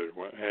back over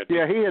there.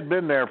 Yeah, he had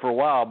been there for a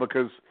while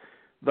because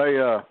they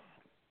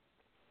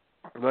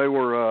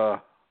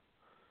were,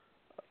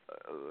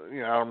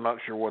 you know, I'm not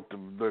sure what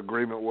the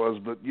agreement was,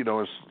 but, you know,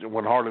 it's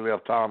when Harley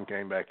left, Tom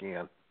came back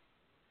in.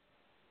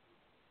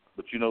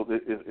 But, you know,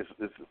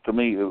 it's to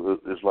me,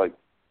 it's like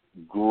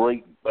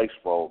great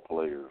baseball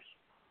players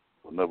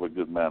were never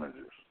good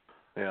managers.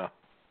 Yeah.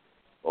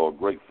 Or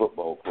great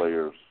football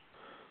players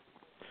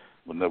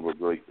were never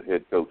great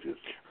head coaches.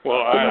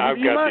 Well, I've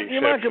got the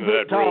exception to that rule. You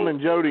might put Tom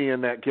and Jody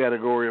in that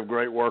category of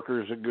great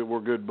workers that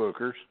were good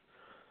bookers.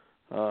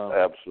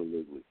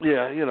 Absolutely.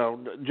 Yeah, you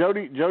know,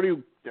 Jody.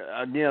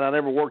 Again, I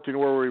never worked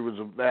anywhere where he was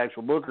the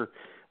actual booker,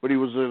 but he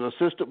was an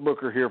assistant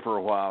booker here for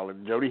a while,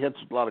 and Jody had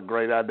a lot of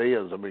great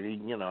ideas. I mean, he,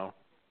 you know.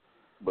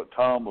 But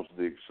Tom was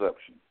the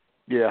exception.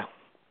 Yeah.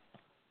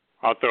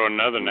 I'll throw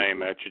another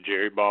name at you,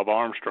 Jerry. Bob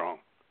Armstrong.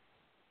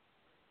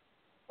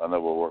 I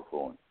never worked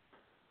for him.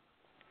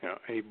 Yeah,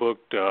 he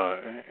booked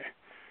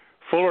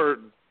Fuller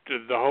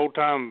the whole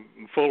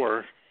time.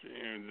 Fuller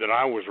that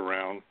I was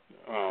around.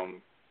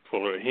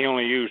 Fuller, he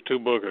only used two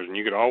bookers, and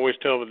you could always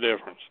tell the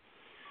difference.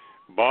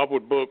 Bob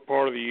would book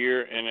part of the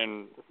year, and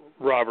then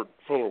Robert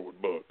Fuller would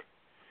book.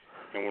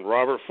 And when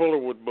Robert Fuller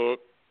would book,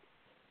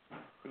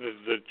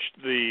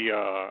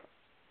 the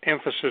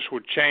emphasis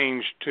would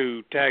change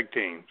to tag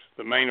teams.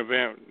 The main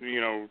event, you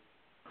know,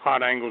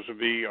 hot angles would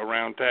be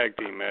around tag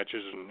team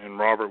matches, and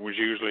Robert was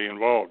usually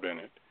involved in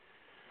it.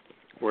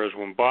 Whereas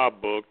when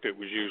Bob booked, it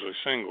was usually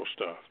single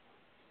stuff.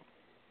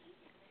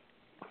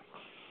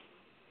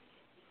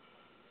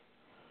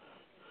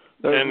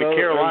 And the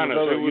Carolinas,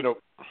 you know.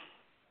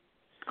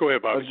 Go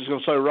ahead, Bobby. I was just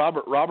going to say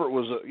Robert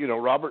was,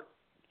 Robert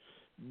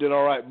did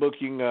all right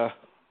booking.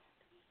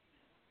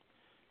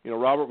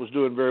 Robert was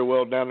doing very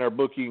well down there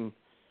booking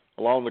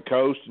along the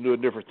coast and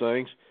doing different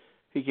things.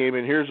 He came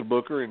in here as a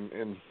booker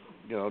and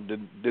you know,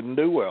 didn't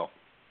do well.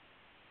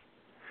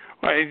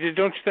 Well,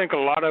 don't you think a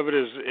lot of it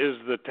is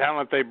the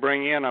talent they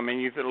bring in? I mean,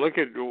 you look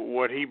at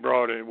what he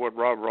brought in, what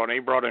Rob brought in. He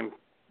brought in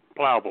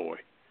Plowboy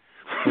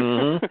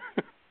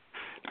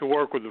to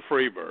work with the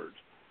Freebirds.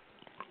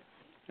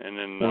 And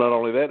then not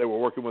only that, they were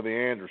working with the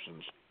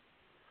Andersons.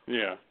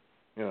 Yeah.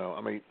 You know,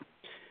 I mean,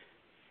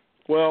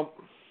 well,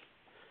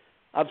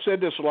 I've said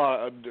this a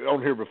lot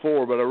on here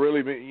before, but I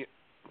really mean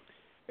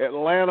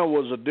Atlanta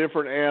was a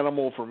different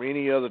animal from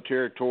any other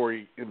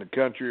territory in the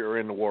country or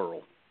in the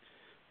world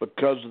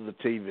because of the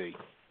TV.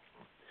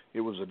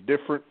 It was a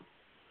different.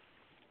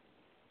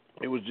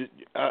 It was just,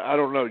 I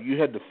don't know. You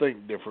had to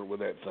think different with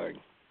that thing,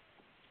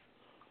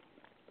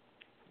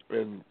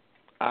 and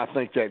I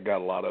think that got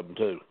a lot of them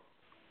too.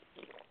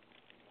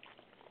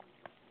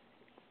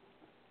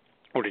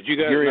 Well, did you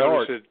guys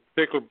notice that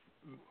Pickler?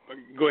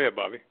 Go ahead,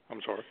 Bobby. I'm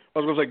sorry. I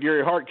was going to say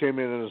Gary Hart came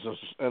in as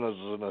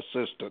an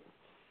assistant,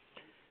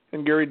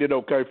 and Gary did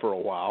okay for a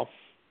while.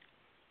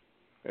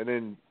 And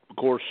then, of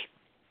course,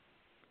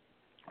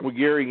 with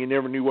Gary, you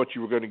never knew what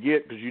you were going to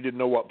get because you didn't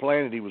know what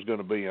planet he was going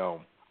to be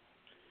on.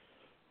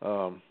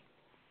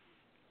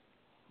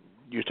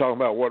 You're talking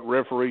about what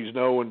referees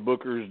know and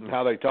bookers and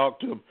how they talk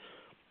to them.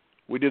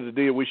 We did the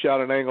deal. We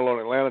shot an angle on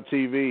Atlanta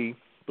TV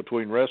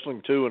between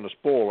Wrestling 2 and the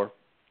Spoiler,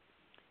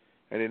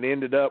 and it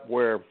ended up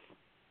where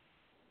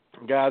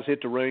guys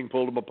hit the ring,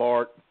 pulled them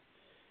apart.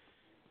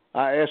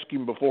 I asked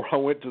him before I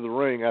went to the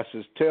ring, I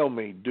says, tell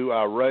me, do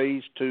I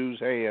raise Two's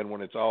hand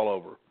when it's all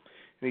over?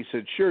 And he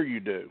said, sure you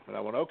do. And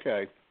I went,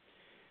 okay.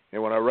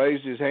 And when I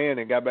raised his hand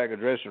and got back in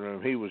the dressing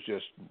room, he was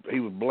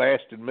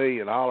blasting me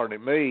and hollering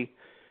at me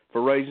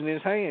for raising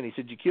his hand. He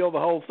said, you killed the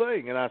whole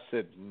thing. And I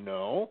said,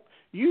 no,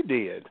 you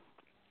did.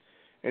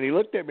 And he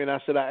looked at me and I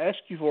said, I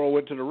asked you before I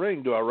went to the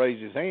ring, do I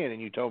raise his hand?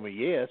 And you told me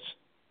yes.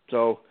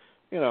 So,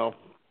 you know,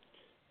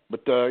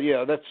 but,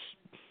 yeah, that's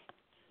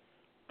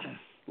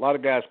a lot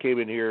of guys came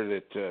in here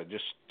that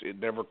just it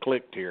never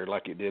clicked here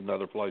like it did in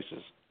other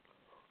places.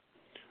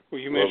 Well,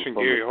 you mentioned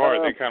Gary Hart.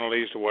 That kind of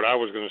leads to what I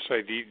was going to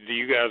say. Do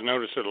you guys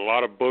notice that a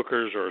lot of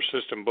bookers or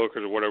assistant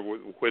bookers or whatever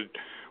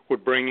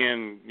would bring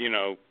in, you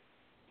know,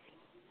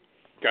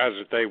 guys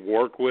that they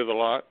work with a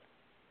lot.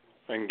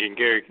 And in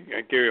Gary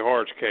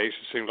Hart's case,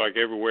 it seems like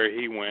everywhere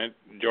he went,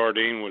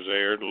 Jardine was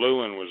there,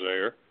 Lewin was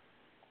there.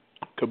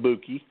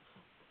 Kabuki.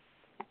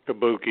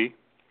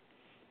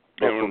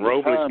 And in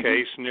Robley's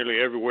case, nearly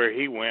everywhere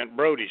he went,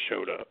 Brody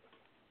showed up.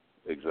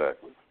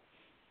 Exactly.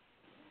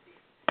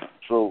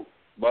 So,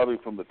 Bobby,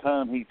 from the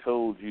time he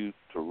told you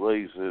to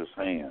raise his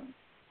hand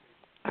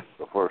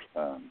the first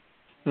time,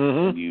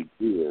 and you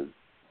did,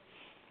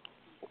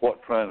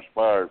 what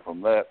transpired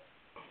from that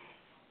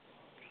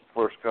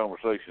first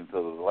conversation to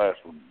the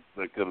last one?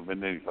 There could have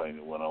been anything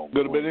that went on.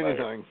 Could have been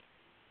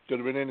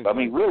anything. I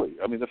mean, really.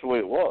 I mean, that's the way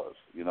it was,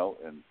 you know,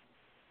 and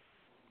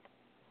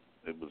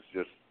it was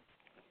just.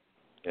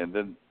 And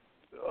then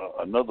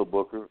another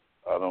booker,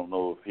 I don't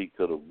know if he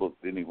could have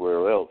booked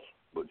anywhere else,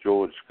 but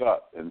George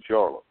Scott in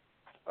Charlotte.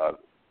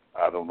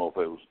 I don't know if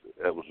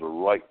it was the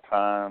right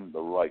time,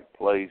 the right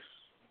place.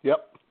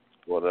 Yep.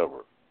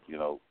 Whatever, you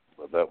know,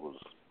 but that was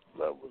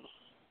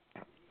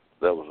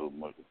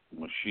a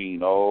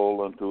machine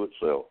all unto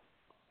itself.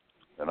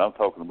 And I'm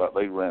talking about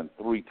they ran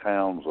 3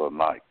 towns a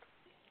night.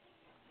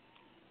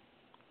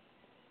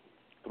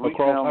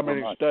 Across how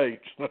many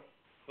states?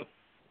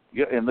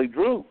 Yeah, and they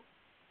drew.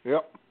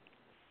 Yep.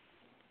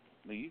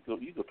 I mean,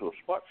 you go to a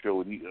spot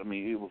show, and it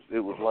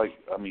was like,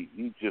 I mean,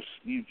 you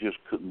just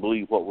couldn't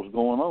believe what was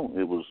going on.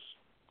 It was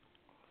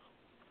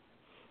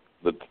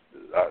the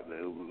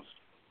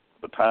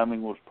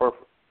timing was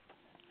perfect.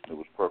 It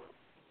was perfect.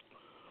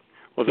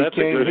 Well, that's a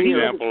good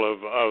example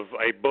of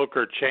a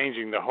booker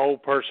changing the whole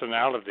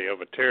personality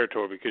of a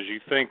territory, because you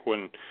think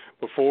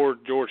before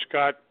George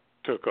Scott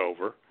took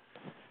over,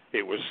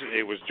 it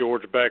was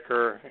George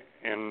Becker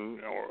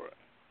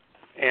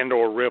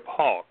or Rip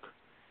Hawk.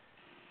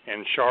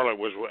 And Charlotte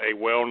was a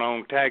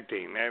well-known tag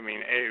team. I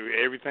mean,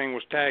 everything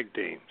was tag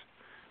teams.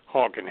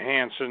 Hawk and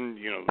Hanson,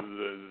 you know,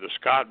 the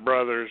Scott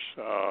brothers,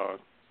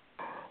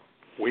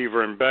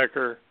 Weaver and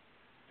Becker,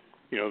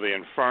 you know, the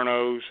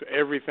Infernos.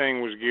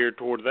 Everything was geared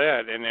toward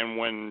that. And then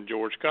when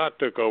George Scott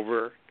took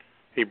over,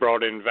 he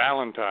brought in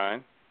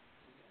Valentine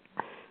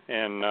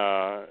and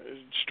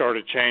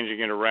started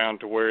changing it around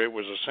to where it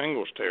was a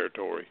singles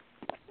territory.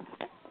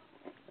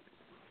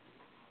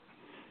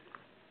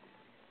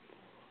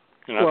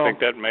 And I think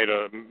that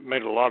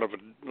made a lot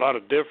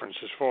of difference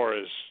as far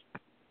as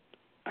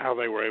how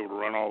they were able to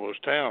run all those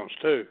towns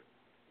too.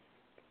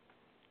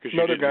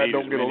 Another guy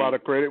don't get a lot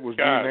of credit was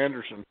Gene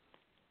Anderson.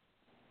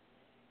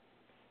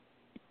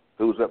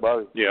 Who was that,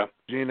 Bobby? Yeah,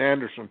 Gene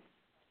Anderson.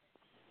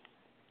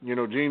 You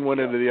know, Gene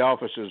went into the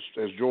office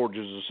as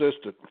George's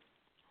assistant.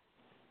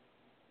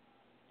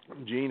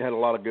 Gene had a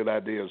lot of good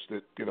ideas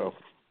that, you know,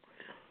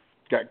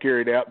 got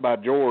carried out by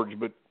George,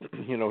 but,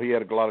 you know, he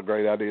had a lot of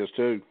great ideas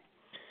too.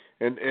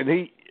 And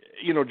he,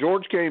 you know,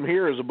 George came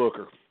here as a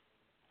booker.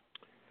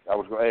 I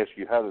was going to ask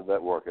you, how did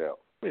that work out?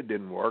 It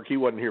didn't work. He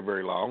wasn't here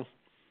very long.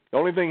 The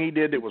only thing he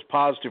did that was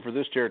positive for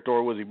this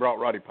territory was he brought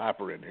Roddy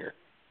Piper in here.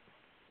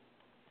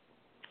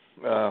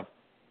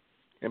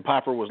 And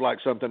Piper was like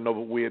something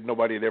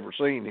nobody had ever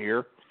seen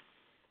here.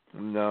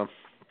 And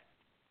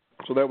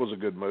so that was a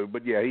good move.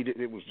 But, yeah,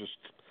 it was just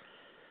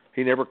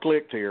he never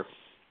clicked here.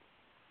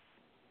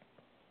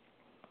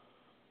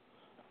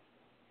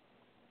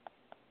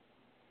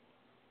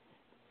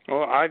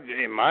 Well,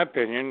 in my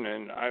opinion,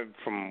 and I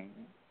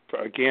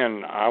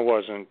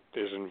wasn't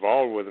as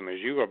involved with him as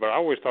you are, but I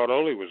always thought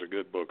Ole was a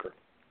good booker.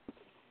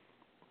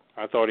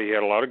 I thought he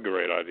had a lot of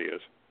great ideas.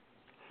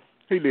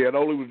 He did.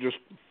 Ole was just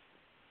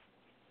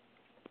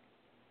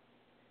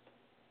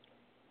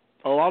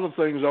a lot of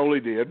things Ole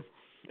did,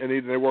 and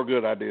they were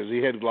good ideas.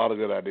 He had a lot of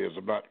good ideas.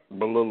 I'm not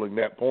belittling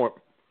that point.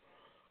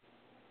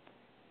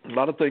 A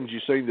lot of things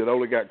you seen that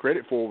Ole got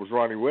credit for was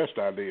Ronnie West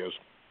ideas.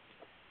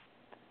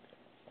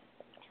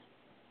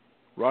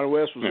 Ronnie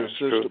West was an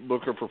assistant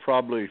booker for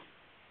probably,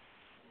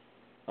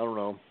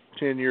 10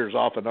 years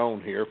off and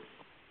on here.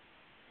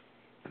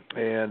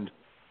 And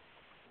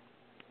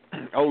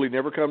Ole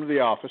never come to the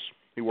office.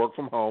 He worked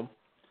from home.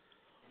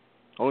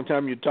 Only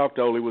time you'd talk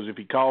to Ole was if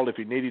he called, if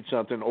he needed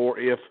something, or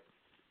if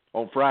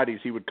on Fridays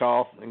he would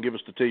call and give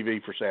us the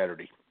TV for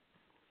Saturday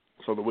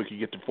so that we could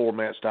get the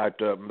formats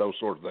typed up and those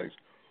sort of things.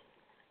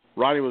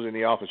 Ronnie was in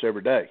the office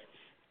every day.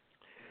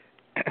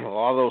 A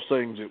lot of those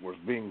things that was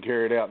being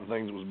carried out and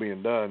things that was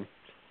being done,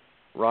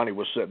 Ronnie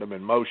was setting them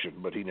in motion,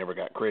 but he never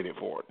got credit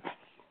for it.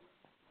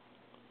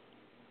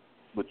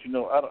 But,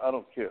 I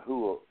don't care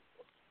who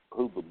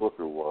the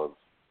booker was,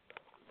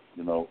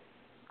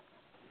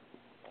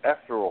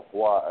 after a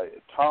while,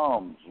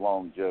 Tom's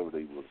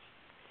longevity was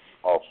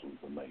awesome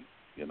to me,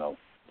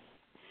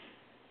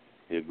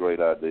 He had great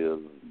ideas.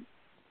 And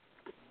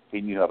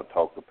he knew how to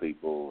talk to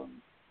people.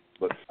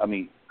 But,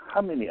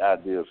 how many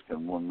ideas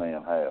can one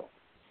man have?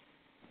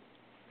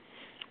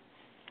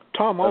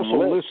 Tom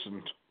also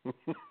listened.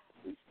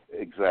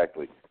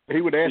 Exactly.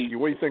 He would ask you,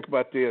 what do you think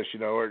about this?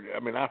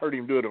 I heard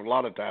him do it a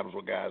lot of times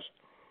with guys.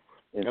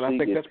 And I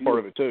think that's part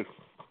of it, too.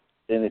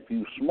 And if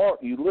you're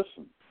smart, you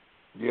listen.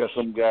 Yes.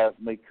 Some guy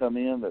may come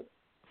in that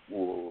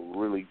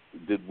really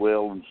did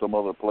well in some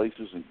other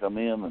places and come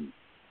in and,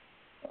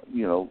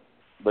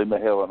 they may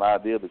have an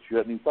idea that you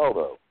hadn't even thought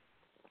of.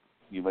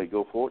 You may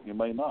go for it, you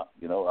may not.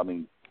 I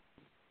mean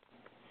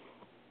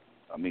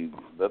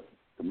that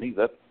to me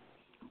that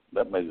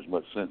made as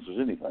much sense as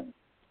anything.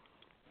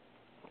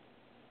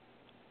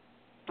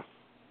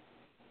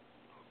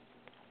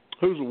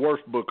 Who's the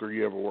worst booker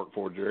you ever worked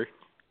for, Jerry?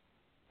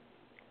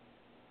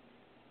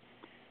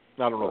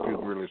 I don't know if you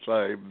can really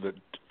say that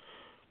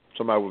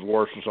somebody was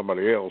worse than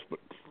somebody else, but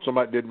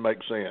somebody didn't make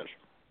sense.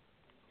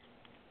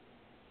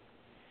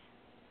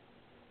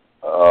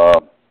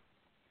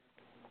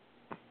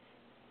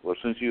 Well,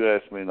 since you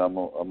asked me, I'm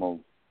gonna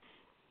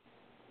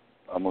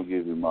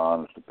give you my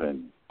honest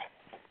opinion.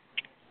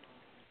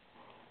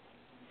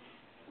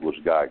 It was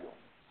Geigel.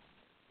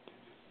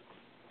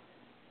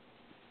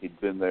 He'd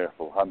been there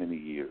for how many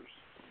years?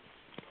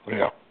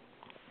 Yeah.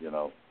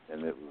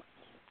 And it was.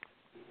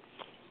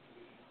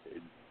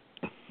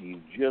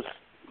 He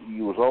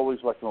was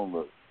always like on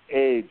the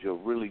edge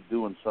of really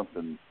doing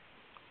something.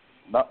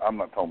 I'm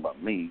not talking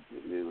about me.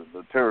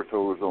 The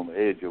territory was on the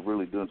edge of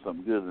really doing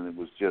something good, and it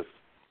was just,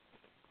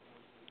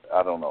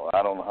 I don't know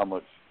how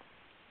much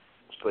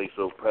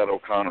say-so Pat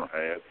O'Connor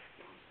had.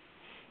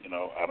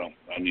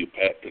 I knew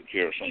Pat took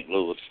care of St.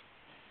 Louis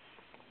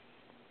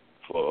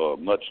for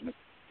Muchnick,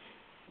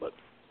 but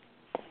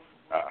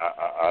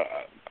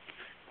I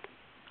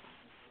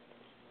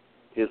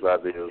his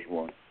ideas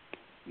weren't,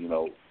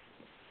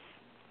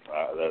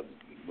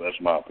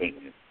 that's my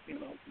opinion.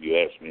 You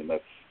asked me, and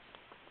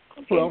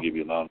I'm trying to give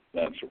you an honest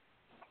answer.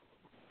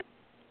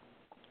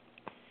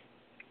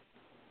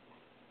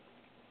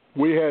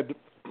 We had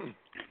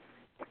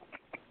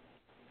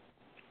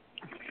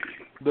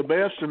the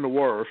best and the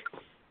worst.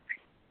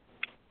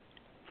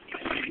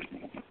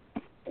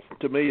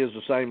 To me, is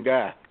the same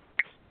guy,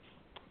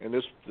 and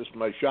this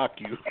may shock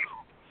you.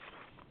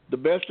 The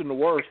best and the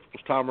worst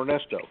was Tom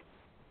Ernesto,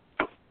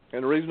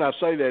 and the reason I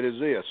say that is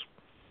this: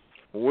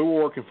 when we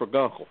were working for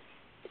Gunkel,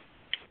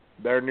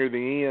 there near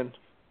the end,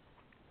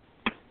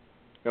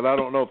 and I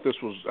don't know if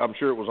this was, I'm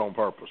sure it was on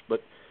purpose,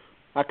 but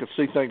I could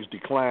see things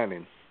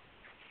declining.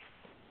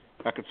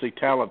 I could see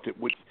talent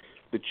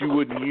that you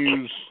wouldn't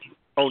use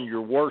on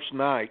your worst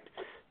night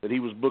that he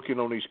was booking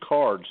on these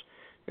cards.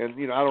 And,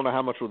 I don't know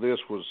how much of this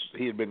was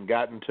he had been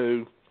gotten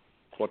to,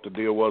 what the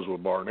deal was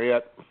with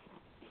Barnett,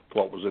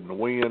 what was in the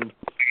wind.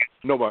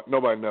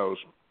 Nobody knows.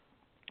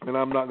 And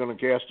I'm not going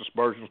to cast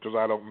aspersions because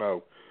I don't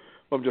know.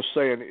 I'm just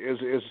saying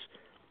is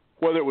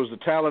whether it was the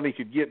talent he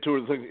could get to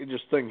or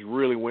things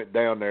really went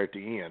down there at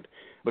the end.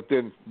 But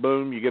then,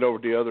 boom, you get over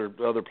to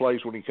the other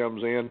place when he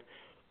comes in,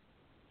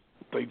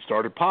 things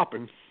started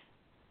popping.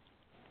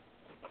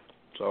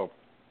 So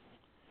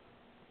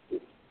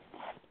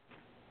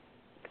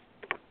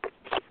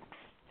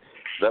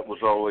that was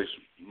always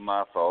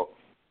my thought.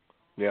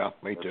 Yeah,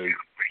 me too.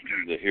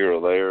 The here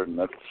or there, and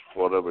that's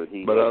whatever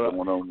he but got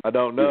going on. I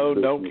don't know,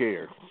 don't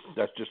care.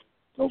 That's just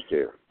don't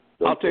care.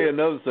 I'll tell you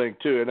another thing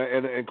too,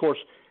 and of course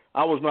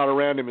I was not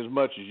around him as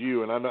much as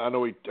you, and I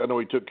know he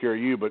took care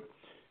of you, but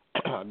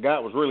a guy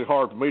that was really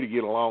hard for me to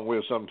get along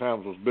with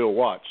sometimes was Bill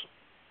Watts,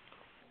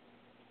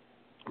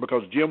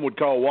 because Jim would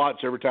call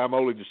Watts every time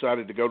Ole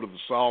decided to go to the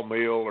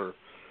sawmill or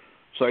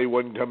say he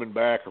wasn't coming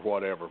back or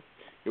whatever.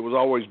 It was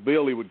always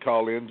Bill he would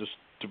call in just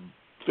to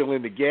fill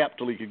in the gap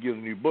till he could get a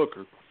new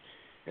booker.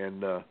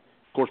 And of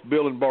course,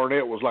 Bill and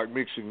Barnett was like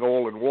mixing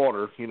oil and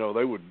water. They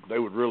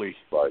would really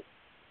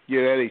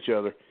get at each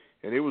other,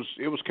 and it was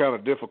kind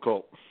of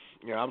difficult.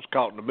 I was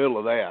caught in the middle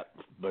of that.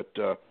 But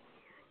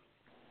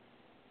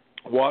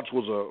Watts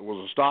was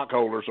a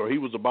stockholder, so he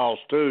was the boss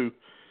too,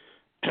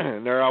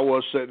 and there I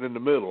was sitting in the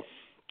middle.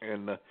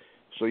 And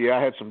so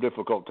I had some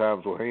difficult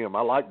times with him.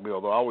 I liked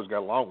Bill though; I always got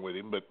along with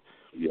him, but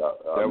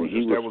that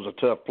was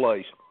a tough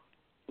place.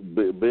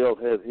 Bill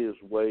had his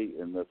way,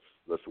 and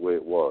that's the way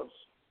it was.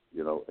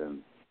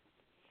 And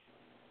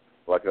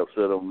like I've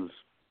said on this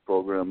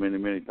program many,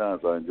 many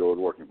times, I enjoyed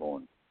working for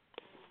him.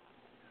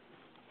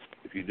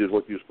 If you did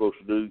what you were supposed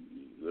to do,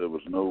 there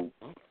was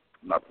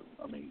nothing.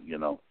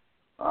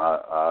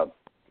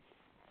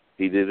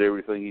 He did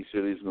everything he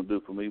said he was going to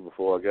do for me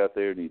before I got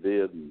there, and he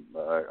did, and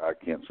I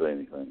can't say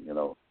anything,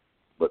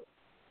 But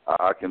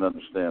I can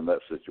understand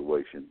that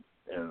situation.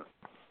 And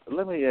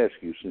let me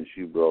ask you, since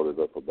you brought it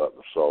up about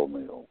the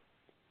sawmill,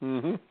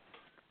 mm-hmm.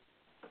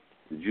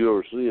 Did you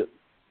ever see it?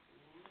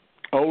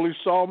 Ole's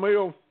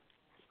sawmill?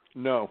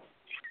 No.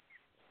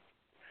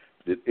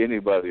 Did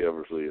anybody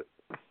ever see it?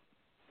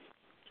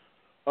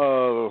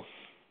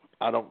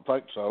 I don't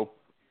think so.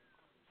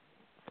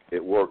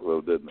 It worked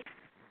though, didn't it?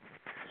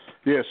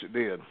 Yes, it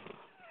did.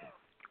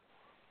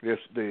 Yes,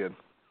 it did.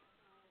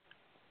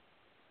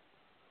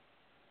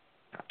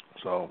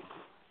 So,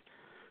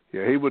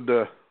 he would.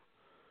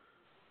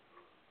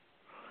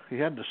 He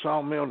had the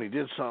sawmill and he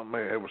did something.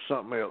 There was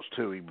something else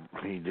too.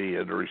 He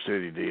did, or he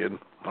said he did.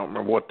 I don't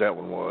remember what that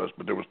one was,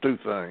 but there was two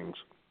things.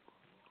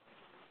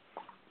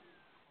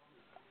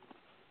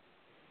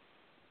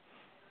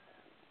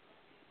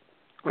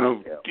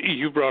 Well,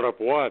 you brought up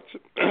Watts.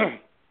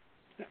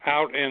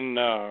 Out in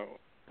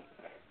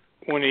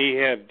when he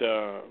had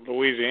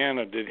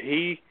Louisiana, did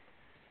he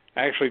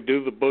actually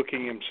do the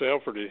booking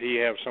himself, or did he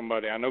have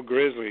somebody? I know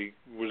Grizzly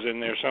was in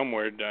there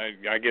somewhere.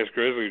 I guess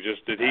Grizzly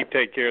did he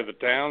take care of the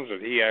towns?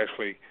 Did he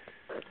actually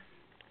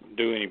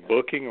do any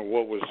booking, or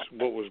what was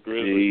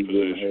Grizzly's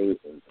position?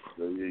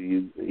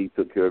 He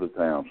took care of the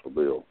towns for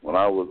Bill.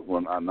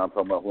 I'm not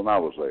talking about when I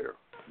was there.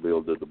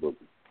 Bill did the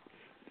booking.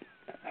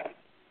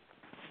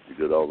 He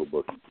did all the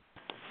booking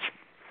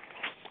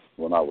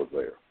when I was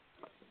there.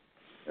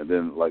 And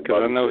then, like,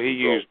 because I know he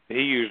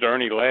used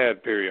Ernie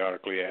Ladd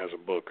periodically as a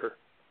booker.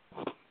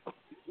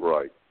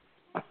 Right,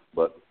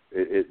 but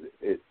it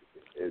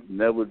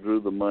never drew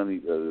the money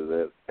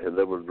that had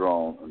ever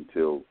drawn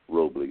until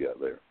Robley got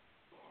there,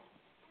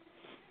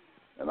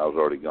 and I was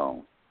already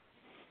gone.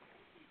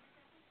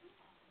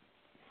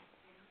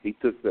 He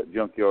took that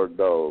Junkyard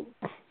Dog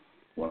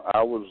when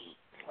I was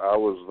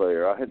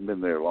there. I hadn't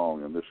been there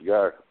long, and this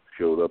guy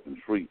showed up in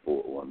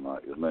Shreveport one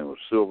night. His name was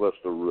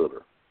Sylvester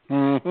Ritter.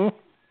 Mm-hmm.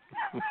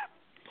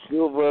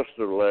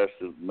 Sylvester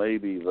lasted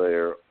maybe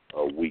there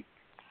a week.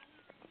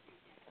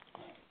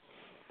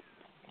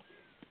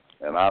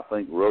 And I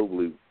think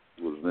Robley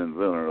was the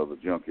inventor of the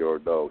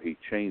Junkyard Dog. He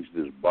changed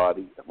his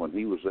body. When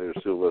he was there,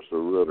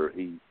 Sylvester Ritter,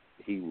 he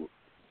was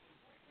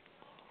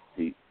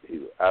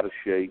out of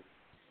shape,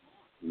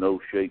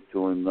 no shape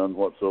to him, none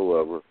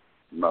whatsoever,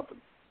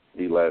 nothing.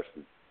 He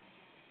lasted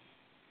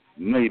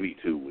maybe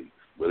 2 weeks,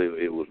 but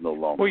it was no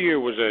longer. What year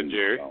was that,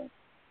 Jerry?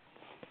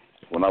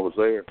 When I was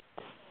there?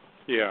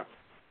 Yeah.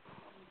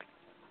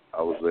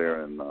 I was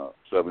there in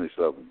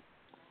 77.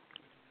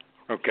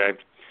 Okay.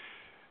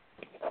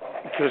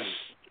 Because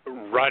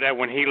right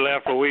when he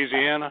left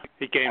Louisiana,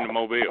 he came to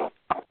Mobile.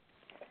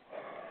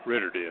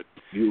 Ritter did.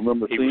 You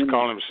remember he seeing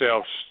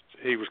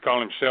was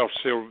calling himself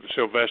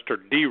Sylvester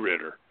D.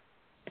 Ritter.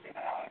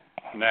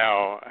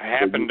 Now,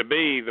 happened to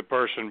be the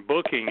person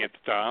booking at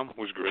the time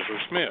was Grizzly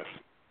Smith.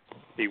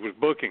 He was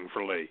booking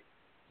for Lee.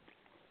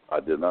 I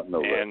did not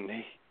know that. And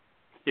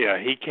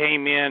he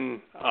came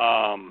in,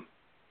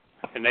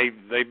 and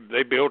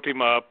they built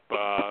him up.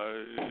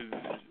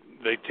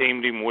 They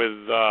teamed him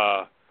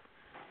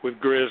with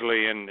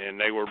Grizzly, and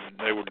they were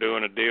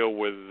doing a deal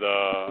with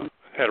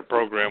had a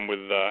program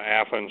with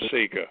Alpha and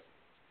Sika,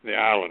 the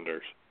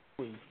Islanders,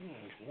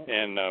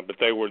 and but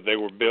they were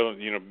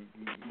building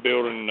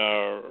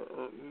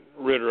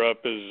Ritter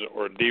up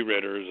or D.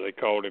 Ritter as they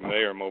called him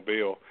there in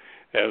Mobile,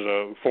 as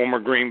a former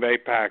Green Bay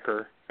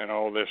Packer and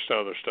all this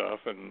other stuff,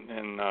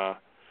 and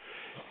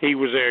he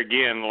was there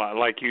again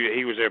like you.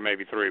 He was there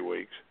maybe 3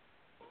 weeks.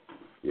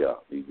 Yeah,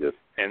 he just.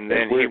 And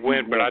then he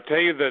went. But I tell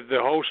you that the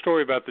whole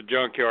story about the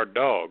Junkyard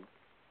Dog,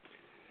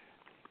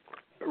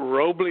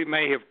 Robley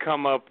may have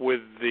come up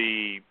with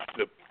the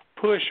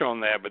push on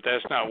that, but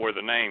that's not where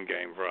the name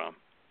came from.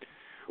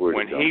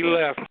 When he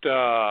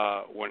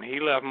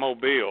left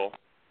Mobile,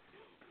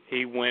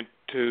 he went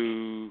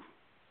to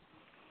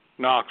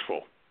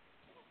Knoxville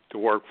to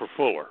work for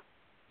Fuller,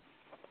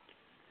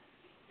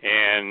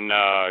 and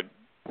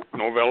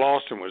Norvell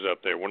Austin was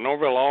up there. Well,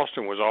 Norvell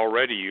Austin was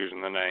already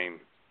using the name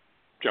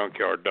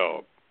Junkyard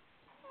Dog.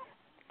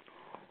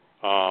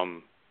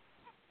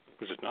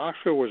 Was it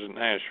Knoxville or was it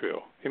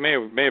Nashville? He may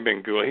have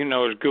been Goulas. He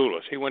knows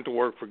Goulas. He went to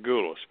work for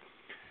Goulas.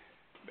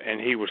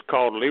 And he was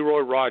called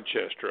Leroy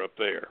Rochester up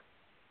there.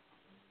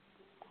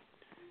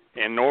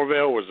 And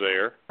Norvell was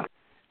there.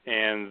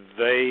 And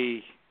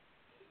they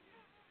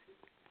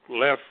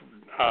left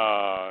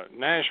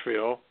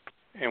Nashville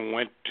and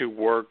went to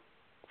work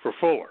for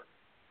Fuller.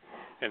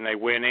 And they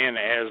went in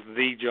as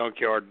the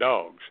Junkyard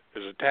Dogs,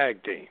 as a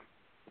tag team,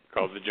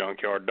 called the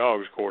Junkyard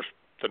Dogs, of course,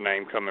 the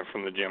name coming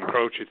from the Jim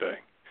Croce thing.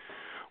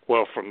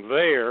 Well, from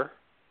there,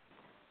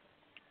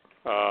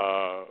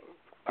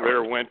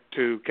 Ritter went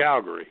to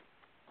Calgary,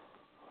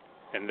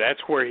 and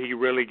that's where he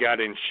really got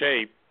in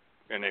shape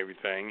and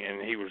everything,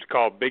 and he was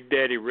called Big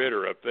Daddy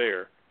Ritter up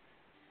there.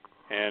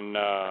 And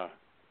I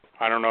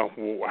don't know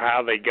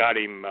how they got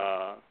him.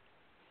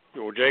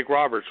 Well, Jake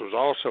Roberts was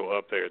also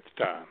up there at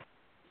the time.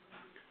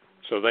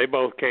 So they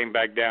both came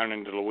back down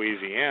into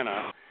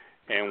Louisiana,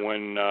 and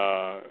when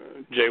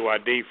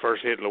JYD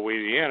first hit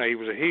Louisiana, he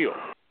was a heel.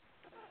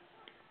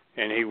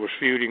 And he was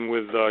feuding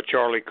with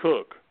Charlie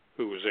Cook,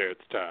 who was there at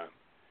the time.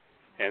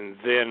 And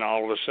then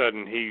all of a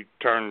sudden he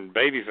turned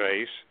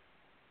babyface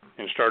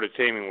and started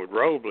teaming with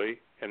Robley,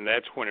 and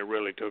that's when it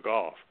really took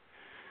off.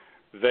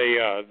 They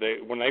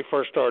when they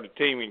first started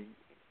teaming,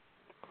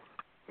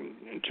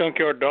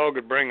 Junkyard Dog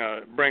would bring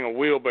a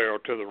wheelbarrow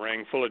to the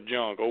ring full of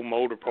junk, old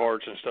motor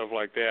parts and stuff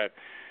like that.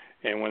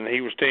 And when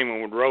he was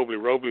teaming with Robley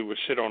would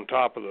sit on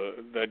top of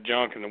that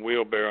junk in the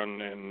wheelbarrow,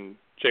 and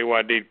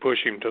JYD'd push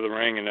him to the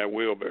ring in that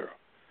wheelbarrow.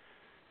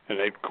 And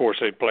of course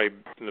they'd play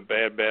the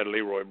Bad Bad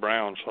Leroy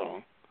Brown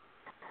song.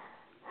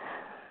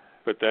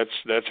 But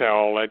that's how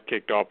all that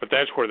kicked off. But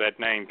that's where that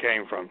name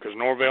came from, because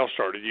Norvell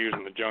started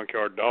using the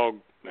Junkyard Dog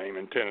name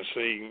in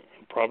Tennessee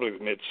in probably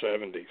the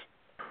mid-'70s.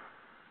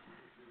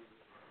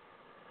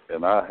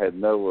 And I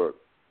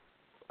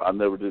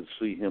never did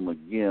see him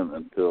again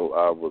until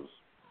I was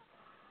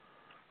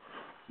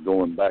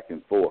going back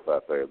and forth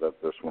out there.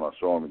 That's when I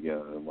saw him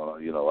again, and when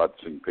I'd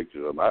seen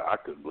pictures of him, I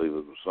couldn't believe it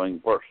was the same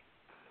person.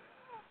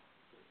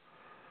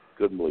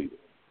 Couldn't believe it.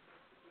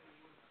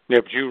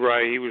 Yeah, but you're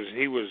right. He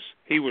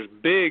was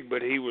big,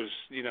 but he was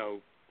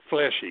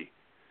fleshy.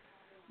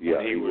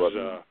 Yeah, he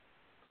wasn't.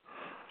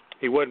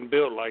 He wasn't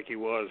built like he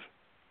was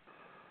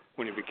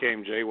when he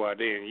became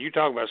JYD. And you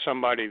talk about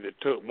somebody that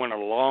went a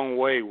long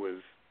way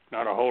with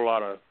not a whole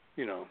lot of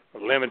a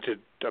limited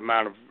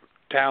amount of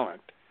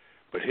talent,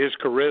 but his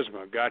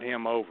charisma got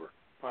him over.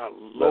 My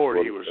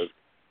Lord,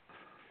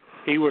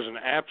 he was an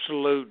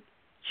absolute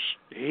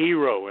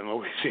hero in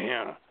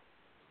Louisiana.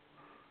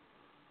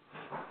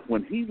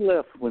 When he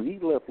left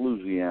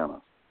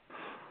Louisiana,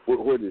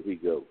 where did he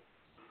go?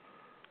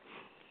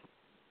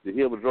 Did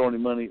he ever draw any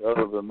money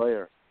other than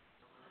there?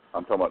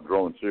 I'm talking about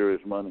drawing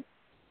serious money.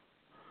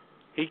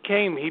 He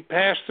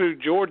passed through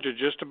Georgia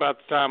just about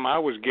the time I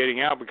was getting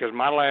out, because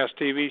my last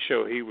TV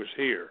show he was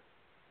here.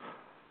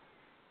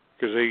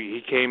 Because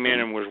he came in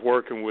and was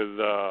working with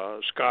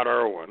Scott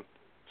Irwin,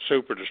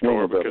 Super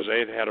Destroyer, because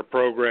they had a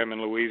program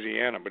in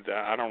Louisiana, but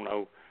I don't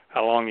know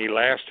how long he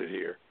lasted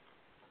here.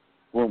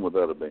 When would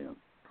that have been?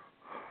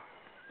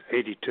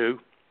 82.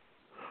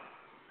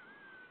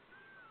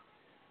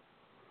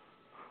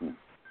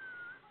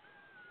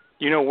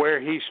 You know where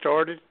he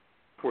started?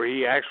 Where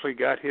he actually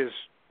got his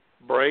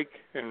break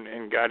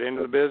and got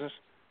into the business?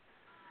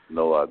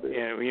 No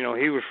idea. And,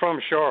 he was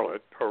from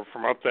Charlotte, or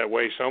from up that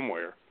way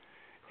somewhere.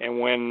 And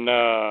when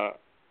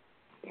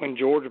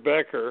George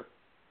Becker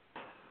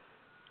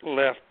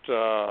left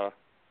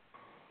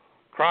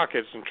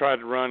Crockett's and tried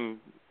to run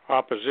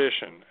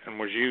opposition and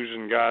was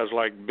using guys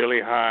like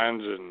Billy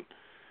Hines and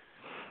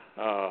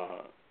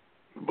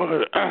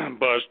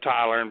Buzz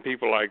Tyler and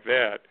people like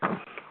that,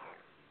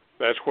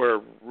 that's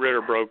where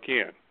Ritter broke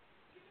in.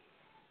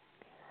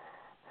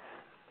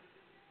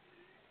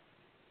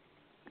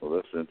 Well,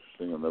 that's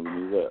interesting. I never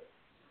knew that.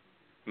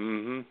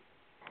 Mhm.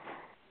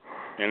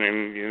 And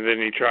then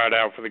he tried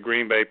out for the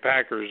Green Bay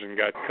Packers and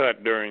got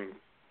cut during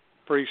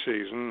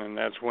preseason, and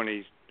that's when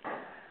he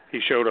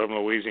showed up in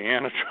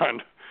Louisiana trying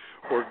to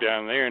work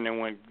down there, and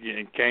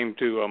then came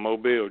to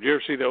Mobile. Did you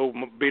ever see the old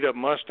beat-up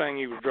Mustang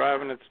he was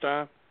driving at the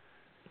time?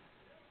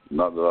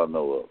 Not that I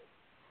know of.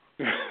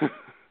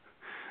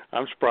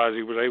 I'm surprised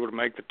he was able to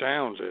make the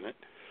towns in it.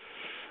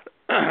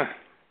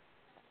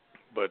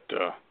 But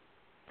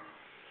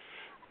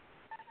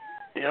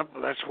yep,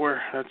 that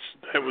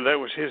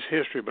was his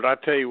history. But I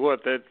tell you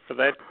what, that for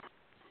that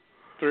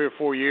 3 or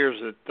 4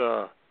 years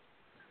that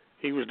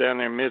he was down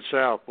there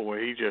Mid-South,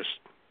 boy, he just,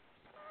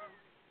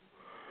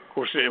 of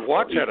course,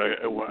 Watts had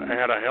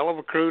a hell of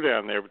a crew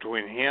down there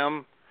between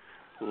him,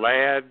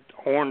 Ladd,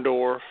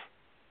 Orndorff,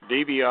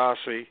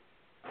 DiBiase,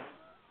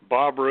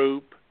 Bob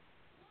Roop,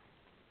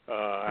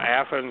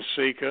 Affa and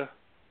Sika.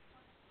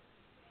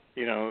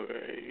 He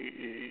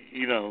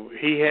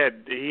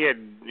had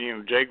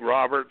Jake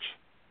Roberts.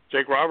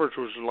 Jake Roberts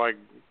was like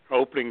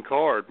opening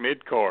card,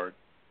 mid card.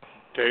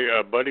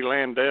 Buddy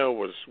Landell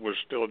was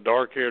still a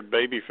dark-haired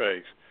baby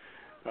face.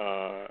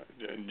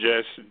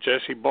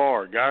 Jesse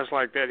Barr, guys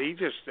like that. He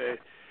just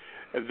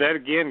that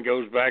again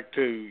goes back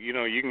to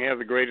you can have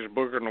the greatest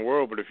booker in the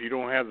world, but if you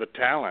don't have the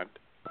talent,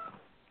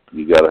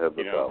 you got to have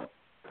the talent.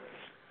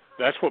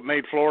 That's what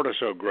made Florida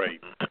so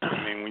great.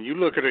 I mean, when you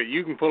look at it,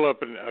 you can pull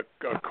up a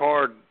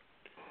card,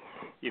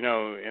 in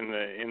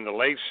the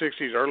late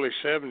 '60s, early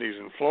 '70s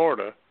in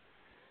Florida,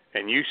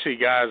 and you see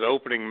guys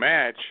opening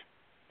match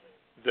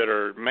that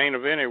are main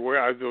event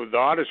everywhere. The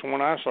oddest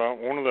one I saw,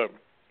 one of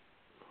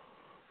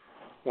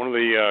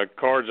the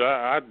cards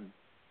I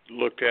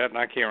looked at, and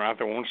I can't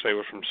remember, I want to say it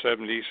was from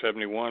 70,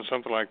 71,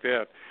 something like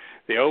that.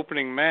 The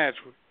opening match,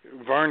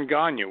 Vern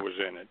Gagne was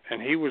in it,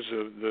 and he was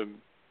the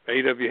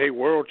AWA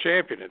world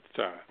champion at the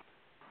time.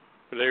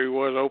 But there he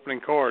was, opening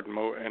card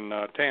in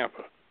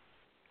Tampa.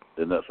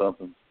 Isn't that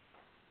something?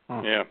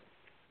 Yeah.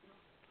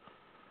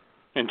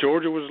 And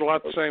Georgia was a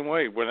lot the same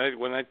way. When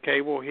that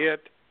cable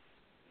hit,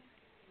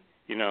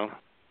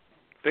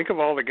 think of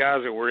all the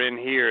guys that were in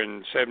here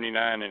in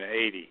 79 and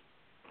 80.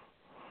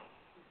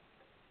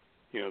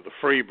 The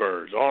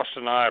Freebirds,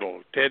 Austin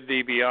Idol, Ted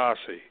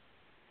DiBiase,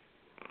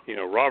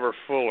 Robert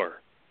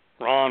Fuller,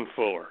 Ron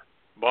Fuller,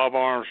 Bob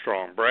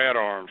Armstrong, Brad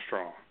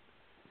Armstrong,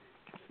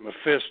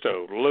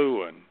 Mephisto,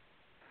 Lewin,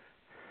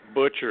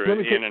 Butcher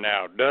in and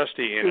out,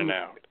 Dusty in and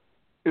out.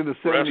 In the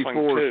 75,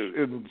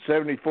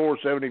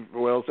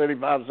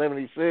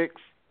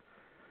 76,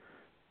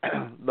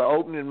 the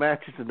opening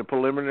matches in the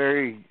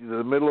preliminary,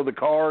 the middle of the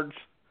cards,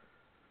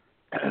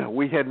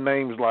 we had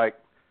names like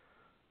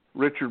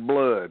Richard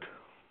Blood,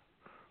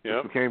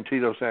 which became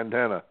Tito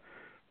Santana,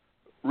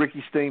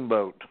 Ricky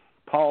Steamboat,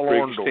 Paul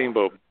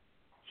Orndorff,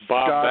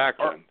 Bob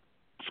Backlund,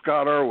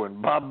 Scott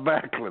Irwin, Bob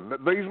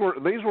Backlund.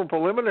 These were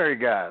preliminary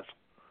guys.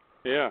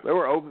 Yeah, they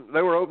were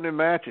opening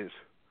matches.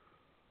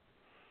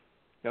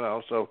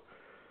 So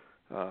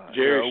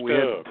Jerry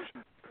Stubbs.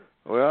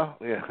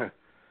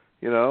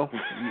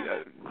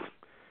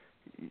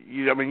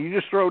 You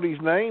just throw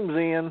these names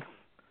in.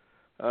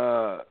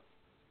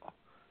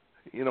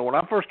 You know, when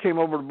I first came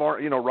over to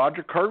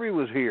Roger Kirby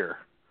was here.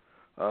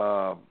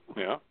 Yeah.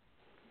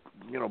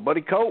 You know,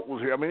 Buddy Colt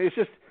was here. I mean, it's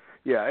just,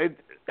 if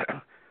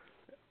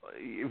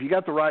you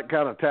got the right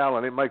kind of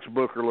talent, it makes a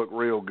booker look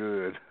real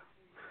good.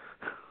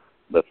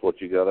 That's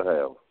what you got to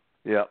have.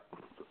 Yeah.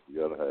 You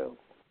got to have.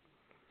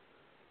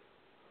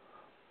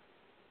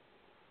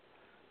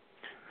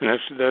 And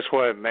that's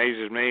why it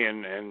amazes me,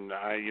 and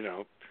I,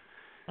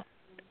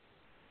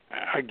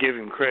 I give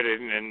him credit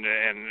and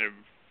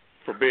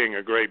for being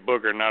a great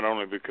booker, not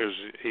only because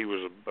he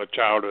was a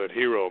childhood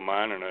hero of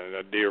mine and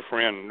a dear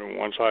friend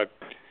once I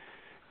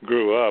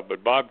grew up,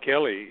 but Bob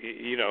Kelly,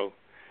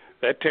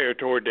 that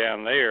territory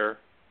down there,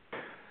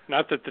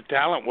 not that the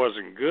talent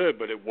wasn't good,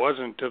 but it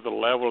wasn't to the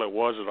level it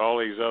was at all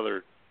these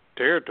other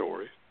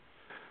territories.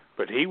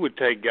 But he would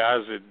take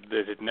guys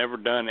that had never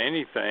done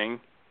anything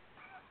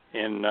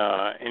in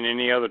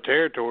any other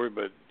territory,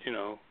 but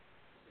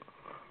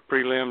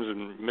prelims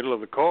and middle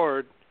of the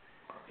card,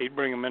 he'd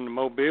bring them into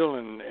Mobile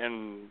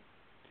and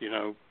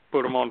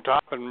put them on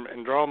top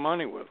and draw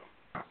money with them.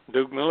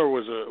 Duke Miller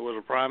was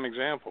a prime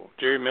example.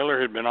 Jerry Miller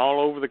had been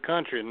all over the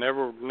country and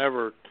never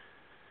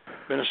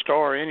been a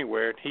star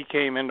anywhere. He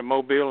came into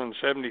Mobile in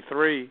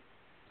 '73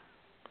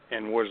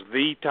 and was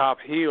the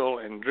top heel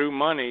and drew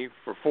money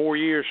for 4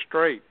 years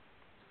straight.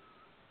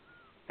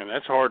 And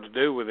that's hard to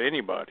do with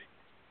anybody.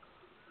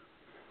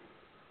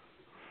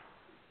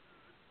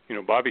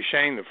 Bobby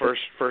Shane, the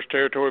first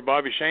territory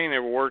Bobby Shane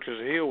ever worked as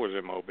a heel was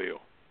in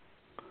Mobile.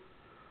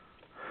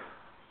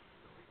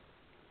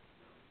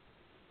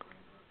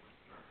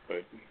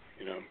 But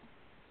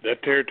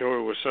that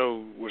territory was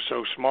so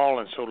small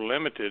and so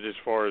limited as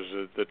far as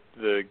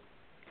the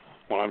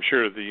well, I'm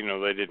sure they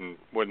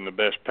wasn't the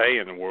best pay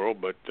in the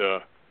world, but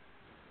plus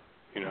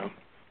you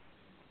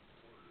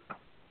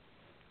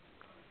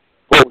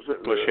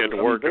had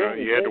to work.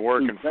 You had to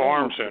work in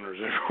farm centers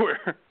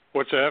everywhere.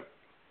 What's that?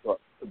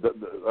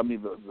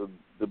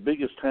 The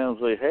biggest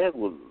towns they had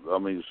was,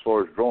 as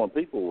far as drawing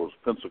people, was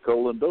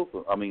Pensacola and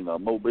Dothan.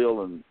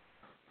 Mobile and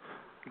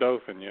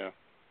Dothan, yeah.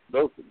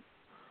 Dothan.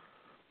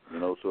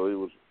 So it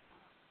was,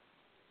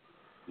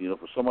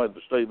 for somebody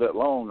to stay that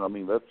long,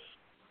 that's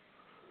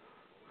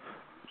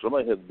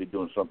somebody had to be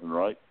doing something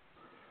right.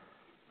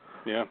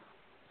 Yeah.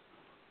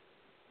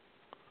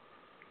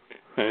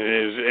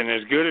 And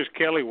as good as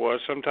Kelly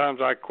was, sometimes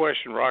I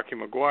question Rocky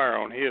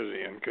McGuire on his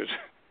end because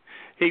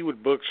he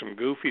would book some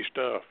goofy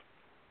stuff.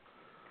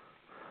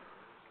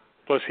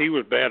 Plus, he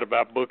was bad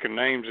about booking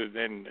names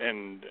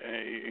and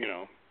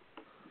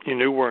you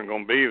knew weren't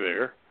going to be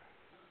there.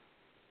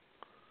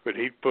 But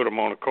he'd put them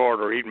on a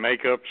card, or he'd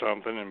make up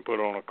something and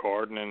put on a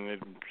card, and then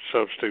it'd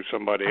substitute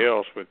somebody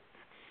else. But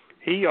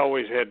he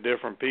always had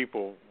different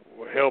people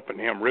helping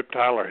him. Rip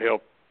Tyler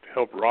helped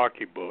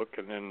Rocky book,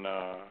 and then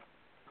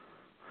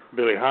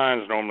Billy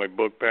Hines normally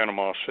booked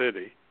Panama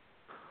City.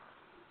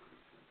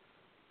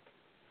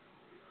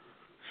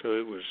 So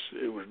it was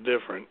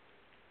different.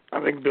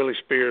 I think Billy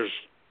Spears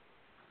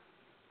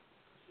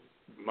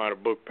might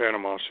have booked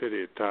Panama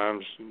City at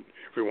times,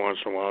 every once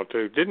in a while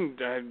too.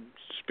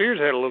 Spears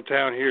had a little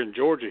town here in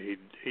Georgia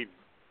he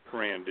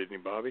ran, didn't he,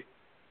 Bobby?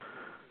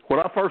 When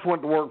I first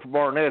went to work for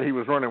Barnett, he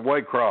was running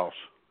Waycross.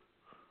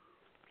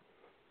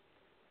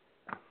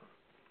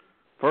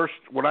 First,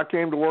 when I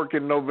came to work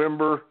in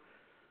November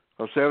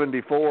of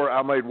 '74,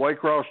 I made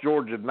Waycross,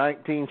 Georgia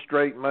 19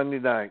 straight Monday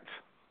nights.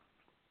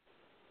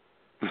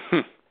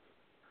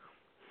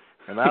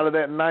 And out of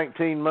that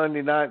 19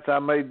 Monday nights I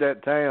made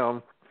that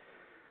town,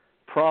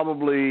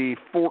 probably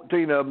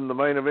 14 of them, the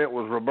main event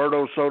was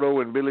Roberto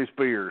Soto and Billy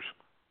Spears.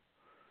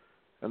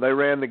 And they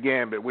ran the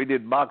gambit. We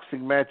did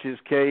boxing matches,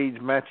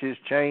 cage matches,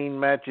 chain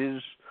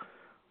matches.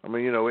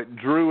 It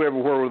drew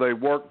everywhere where they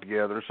worked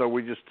together. So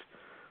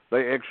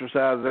they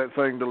exercised that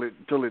thing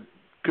till it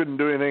couldn't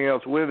do anything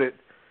else with it.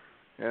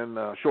 And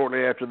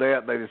shortly after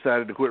that, they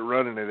decided to quit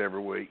running it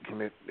every week,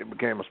 and it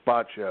became a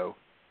spot show.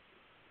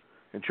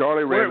 And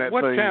Charlie ran that thing.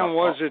 What town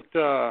was it?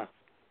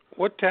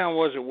 What town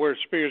was it where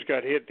Spears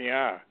got hit in the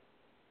eye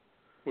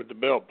with the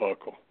belt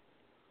buckle?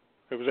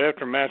 It was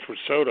after a match with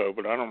Soto,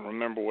 but I don't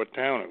remember what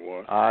town it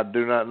was. I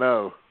do not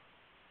know.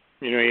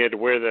 He had to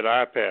wear that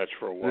eye patch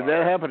for a while. Did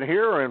that happen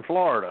here or in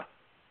Florida?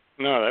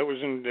 No, it was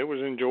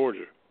in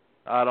Georgia.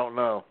 I don't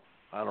know.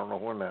 I don't know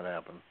when that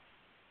happened.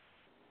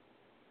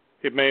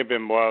 It may have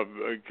been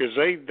because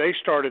they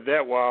started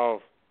that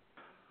while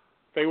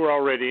they were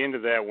already into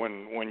that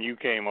when you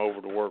came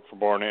over to work for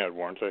Barnett,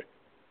 weren't they?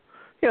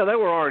 Yeah, they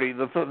were already.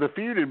 The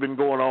feud had been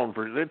going on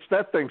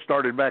that thing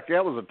started back.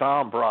 That was a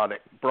Tom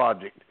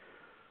project.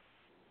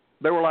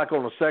 They were like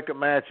on the second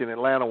match in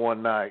Atlanta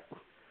one night,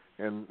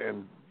 and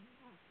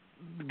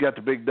got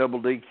the big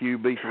double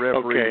DQ, beat the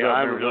referee. Okay,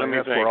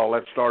 that's where all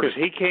that started.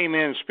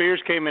 Because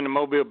Spears came into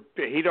Mobile.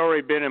 He'd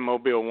already been in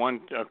Mobile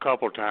a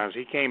couple times.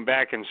 He came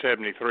back in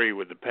 '73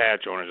 with the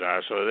patch on his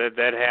eye, so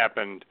that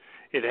happened.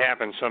 It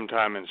happened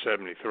sometime in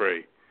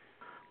 '73.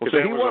 Well,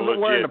 he wasn't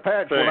wearing the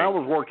patch when I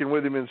was working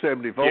with him in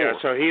 '74. Yeah,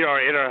 so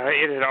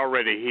it had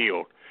already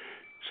healed.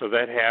 So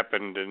that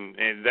happened,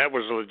 and that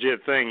was a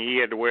legit thing. He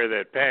had to wear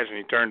that patch, and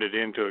he turned it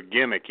into a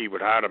gimmick. He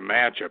would hide a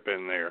match up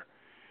in there,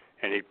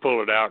 and he'd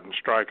pull it out and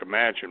strike a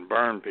match and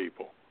burn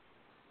people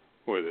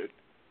with it.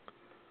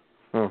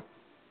 Huh.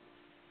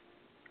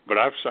 But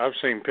I've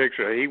seen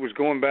pictures. He was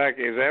going back.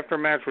 It was after a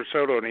match with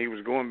Soto, and he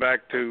was going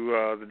back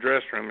to the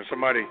dressing room, and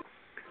somebody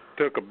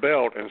took a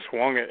belt and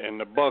swung it in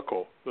the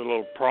buckle, the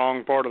little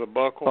prong part of the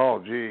buckle. Oh,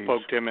 geez.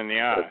 Poked him in the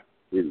eye.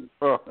 That's hideous.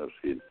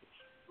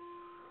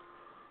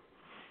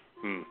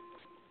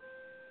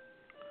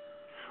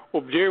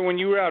 Well, Jerry, when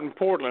you were out in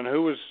Portland,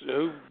 who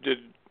did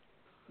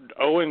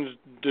Owens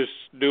just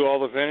do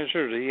all the finishers,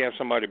 or did he have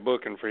somebody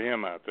booking for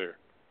him out there?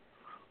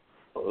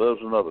 Well, that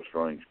was another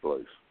strange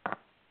place.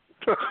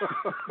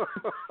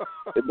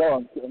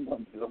 No,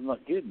 I'm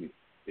not kidding you.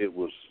 It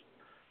was,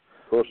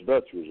 of course,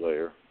 Dutch was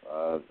there.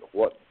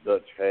 What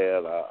Dutch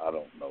had, I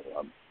don't know.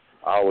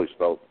 I always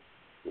thought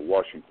the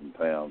Washington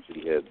towns,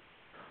 he had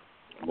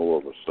more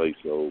of a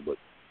say-so, but,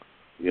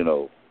 you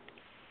know,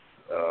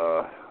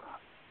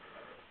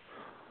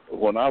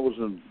 when I was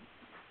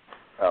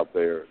out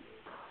there,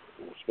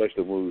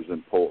 especially when we was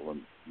in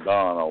Portland,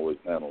 Don always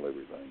handled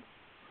everything.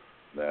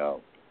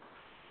 Now,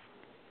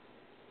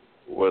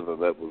 whether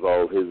that was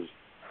all his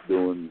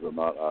doings or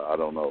not, I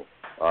don't know.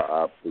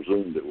 I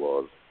presumed it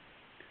was.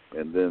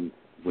 And then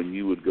when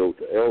you would go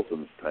to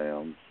Elton's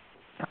towns,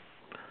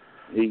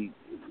 he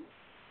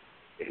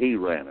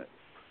ran it.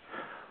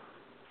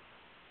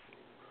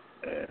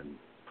 And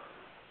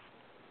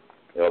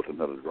Elton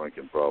had a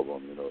drinking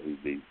problem. You know,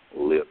 he'd be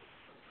lit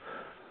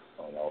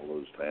on all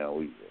those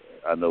towns.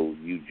 I know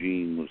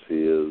Eugene was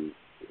his,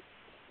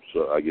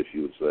 so I guess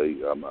you would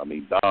say. I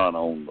mean, Don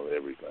owned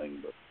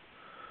everything, but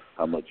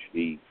how much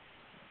he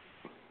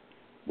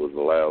was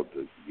allowed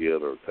to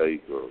get or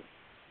take or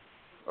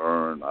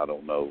earn, I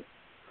don't know.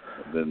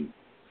 And then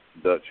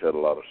Dutch had a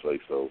lot of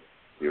say-so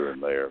here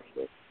and there,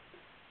 so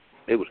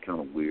it was kind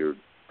of weird,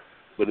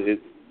 but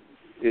it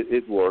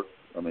worked.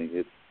 I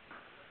mean,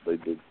 they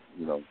did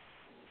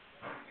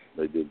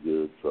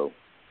good. So,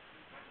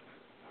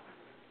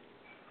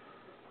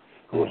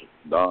 of course,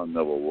 Don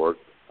never worked.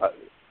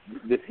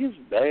 Did his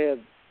dad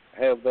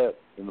have that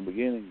in the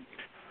beginning?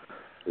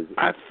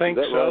 I think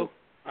so.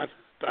 Right?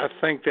 I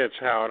think that's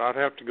how it. I'd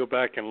have to go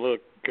back and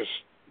look, because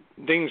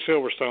Dean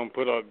Silverstone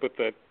put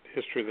that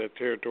history of that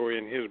territory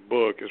in his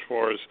book as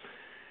far as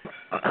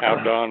how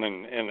Don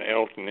and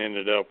Elton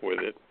ended up with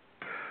it.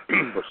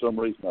 For some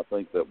reason, I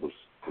think that was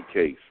the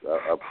case.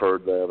 I've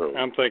heard that.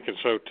 I'm thinking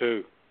so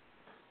too.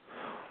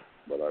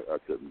 But I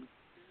couldn't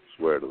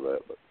swear to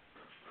that.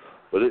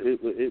 But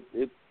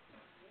it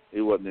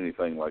wasn't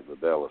anything like the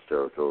Dallas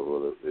territory,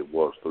 where it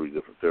was 3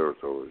 different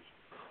territories.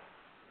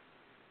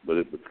 But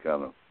it was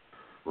kind of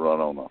run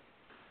on a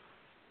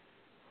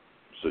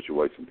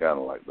situation kind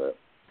of like that.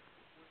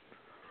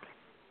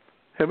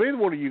 Have either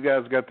one of you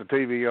guys got the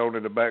TV on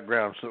in the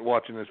background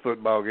watching this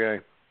football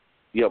game?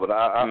 Yeah, but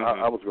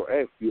I was going to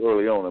ask you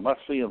early on, am I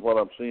seeing what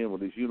I'm seeing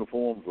with these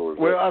uniforms?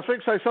 Or I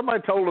think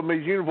somebody told them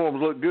these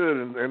uniforms look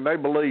good, and they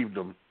believed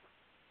them.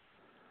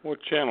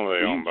 What channel are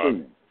they on,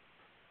 Bobby?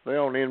 They're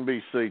on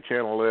NBC,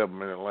 Channel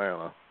 11 in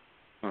Atlanta.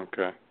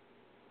 Okay.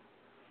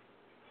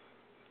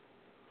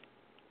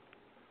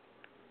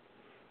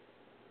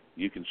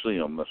 You can see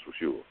them, that's for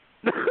sure.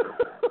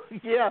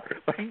 Yeah,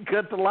 they can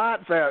cut the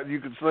lights out and you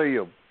can see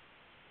them.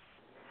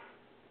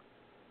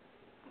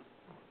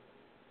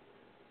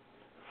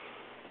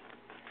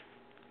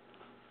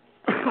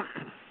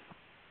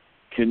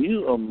 Can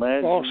you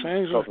imagine? Los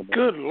Angeles?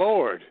 Good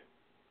Lord.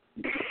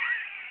 Is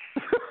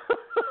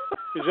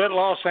that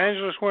Los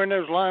Angeles wearing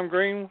those lime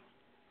green?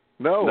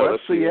 No,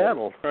 that's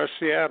Seattle. That's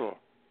Seattle.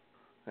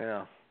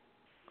 Yeah.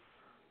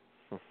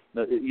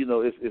 Now, you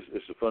know,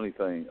 it's a funny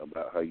thing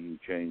about how you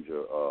change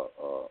a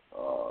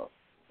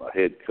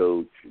head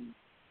coach. And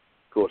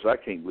of course, I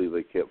can't believe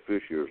they kept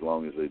Fisher as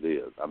long as they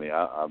did. I mean,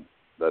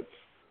 that's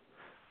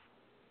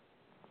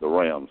the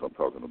Rams I'm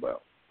talking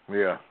about.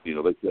 Yeah. You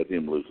know, they let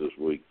him loose this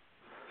week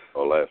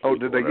or last week. Oh,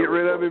 did they get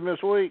rid of him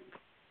this week?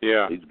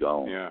 Yeah. He's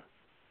gone. Yeah.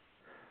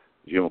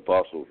 Jim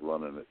Apostle's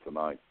running it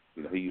tonight.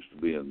 You know, he used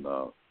to be in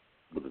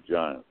with the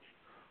Giants.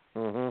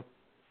 Mm-hmm.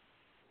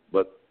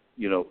 But,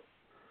 you know,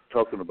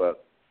 talking about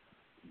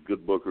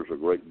good bookers or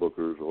great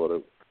bookers or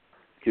whatever,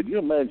 could you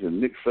imagine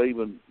Nick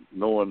Saban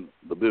knowing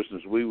the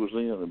business we was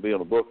in and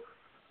being a booker?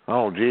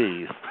 Oh,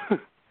 geez.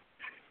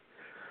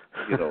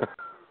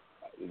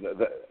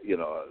 You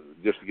know,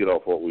 just to get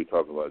off what we were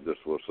talking about just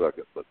for a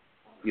second, but,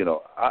 you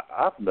know,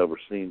 I've never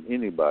seen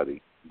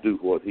anybody do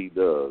what he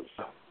does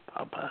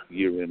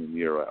year in and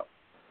year out.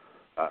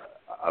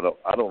 I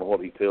don't know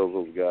what he tells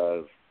those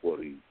guys,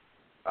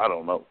 I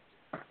don't know.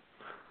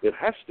 It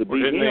has to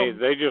be him.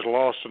 They just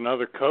lost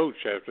another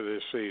coach after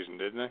this season,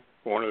 didn't they?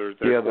 One of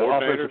their the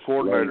offensive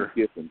coordinator.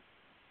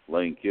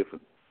 Lane Kiffin.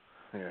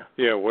 Yeah.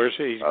 Yeah, where's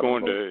he? He's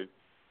going to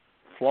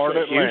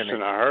Florida Atlantic.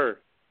 Houston, I heard.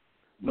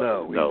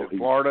 No, he's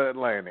Florida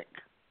Atlantic.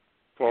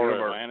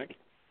 Florida Atlantic?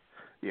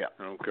 Yeah.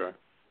 Okay.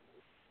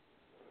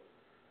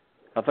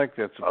 I think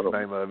that's the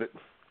name of it.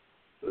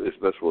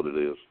 That's what it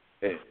is.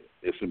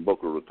 It's in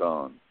Boca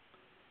Raton.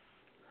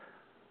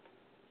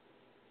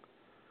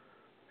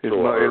 His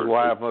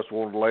wife must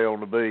want to lay on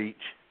the beach.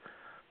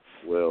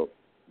 Well,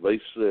 they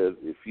said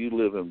if you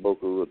live in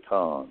Boca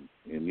Raton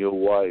and your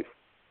wife,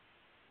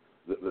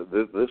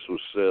 this was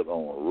said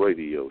on a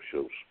radio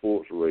show,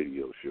 sports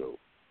radio show.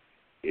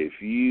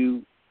 If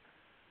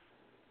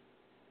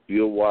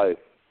your wife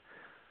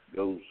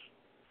goes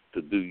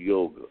to do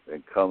yoga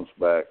and comes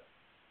back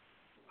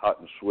hot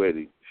and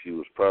sweaty, she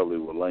was probably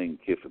with Lane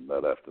Kiffin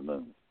that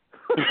afternoon.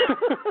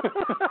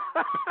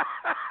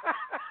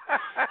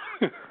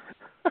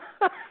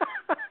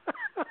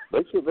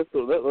 They said that's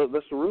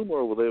the rumor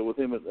over there with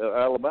him at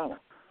Alabama.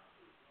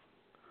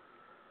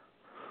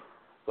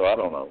 So I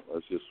don't know.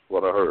 That's just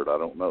what I heard. I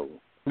don't know.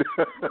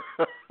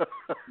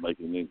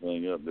 Making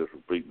anything up, just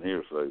repeating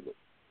hearsay.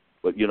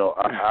 But you know,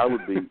 I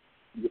wouldn't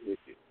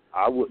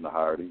have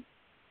hired him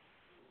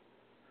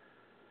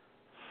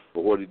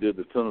for what he did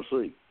to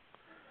Tennessee.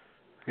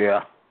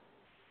 Yeah.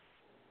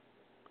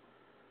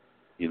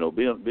 You know,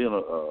 being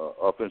an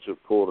offensive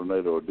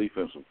coordinator or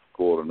defensive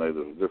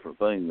coordinator is a different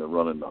thing than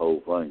running the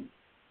whole thing.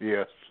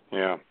 Yes.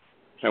 Yeah.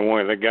 And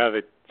one of the guy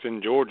that's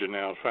in Georgia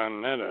now is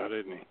finding that out,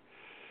 isn't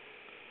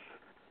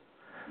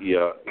he?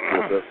 Yeah.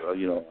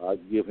 You know, I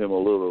give him a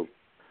little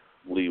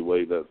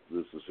leeway that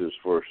this is his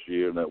first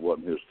year and that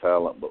wasn't his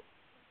talent, but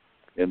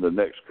in the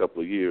next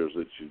couple of years,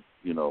 it should,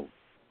 you know,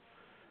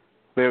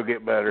 they'll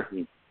get better.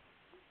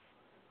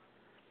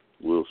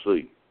 We'll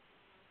see.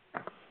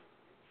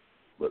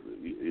 But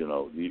you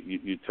know,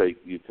 you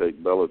take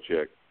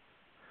Belichick.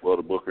 What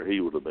a booker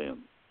he would have been.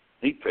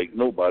 He'd take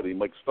nobody and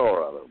make a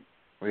star out of him.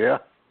 Yeah.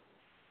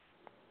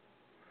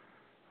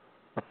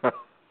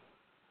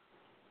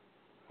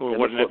 Well,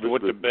 wasn't that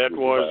what the bet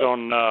was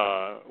on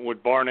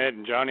with Barnett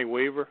and Johnny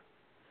Weaver?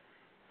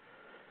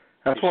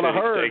 That's what I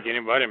heard. Take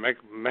anybody and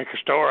make a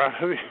star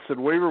out of it. He said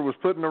Weaver was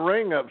putting a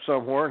ring up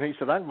somewhere, and he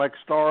said I can make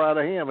a star out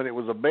of him, and it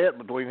was a bet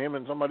between him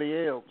and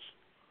somebody else.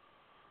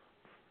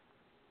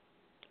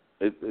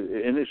 And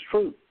it's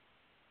true,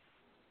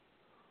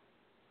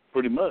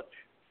 pretty much.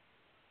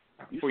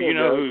 Well, you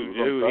know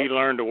who he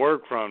learned to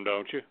work from,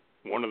 don't you?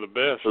 One of the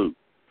best. Who?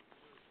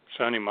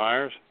 Sonny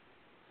Myers.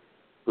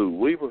 Who,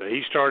 Weaver?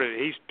 He started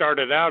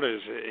out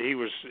as he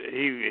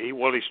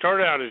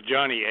started out as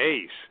Johnny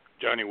Ace.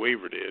 Johnny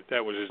Weaver did.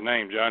 That was his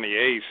name, Johnny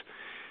Ace.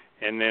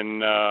 And then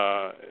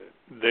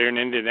there in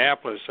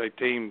Indianapolis, they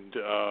teamed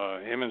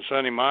him and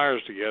Sonny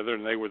Myers together,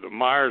 and they were the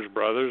Myers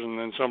brothers. And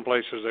then some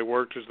places they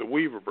worked as the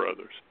Weaver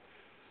brothers.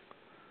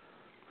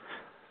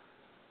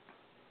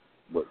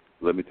 But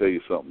let me tell you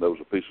something. That was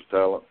a piece of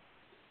talent.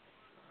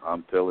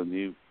 I'm telling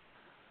you.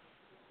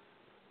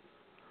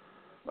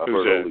 I've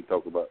heard Oates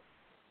talk about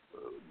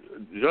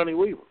Johnny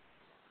Weaver.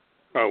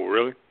 Oh,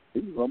 really?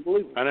 He was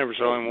unbelievable. I never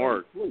saw him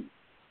work. Please.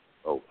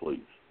 Oh, please.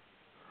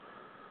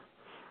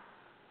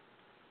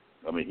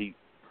 I mean,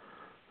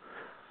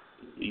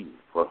 he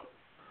was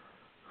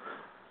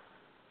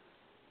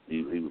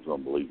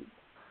unbelievable.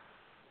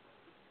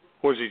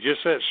 Was he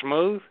just that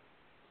smooth?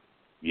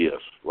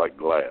 Yes, like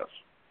glass.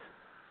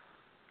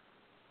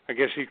 I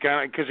guess he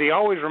because he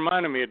always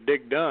reminded me of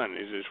Dick Dunn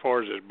as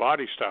far as his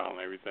body style and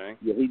everything.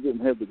 Yeah, he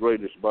didn't have the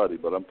greatest body,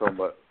 but I'm talking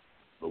about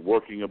the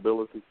working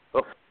ability.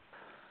 Oh.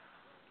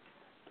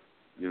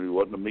 You know, he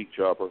wasn't a meat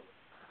chopper.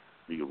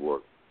 He could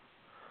work.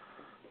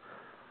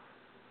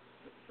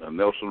 And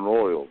Nelson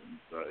Royal,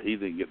 he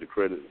didn't get the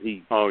credit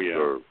he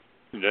deserved.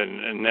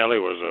 And Nelly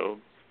was a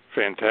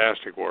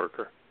fantastic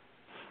worker.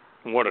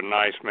 What a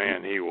nice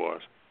man he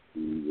was.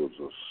 He was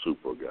a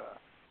super guy.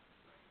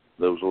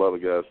 There was a lot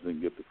of guys that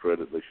didn't get the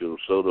credit they should have.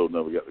 Soto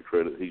never got the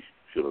credit he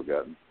should have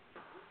gotten,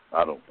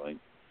 I don't think.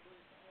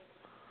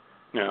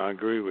 Yeah, I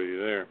agree with you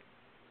there.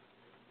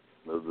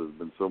 There's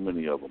been so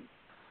many of them.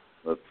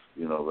 That's,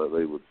 you know, that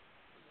they would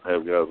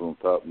have guys on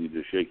top and you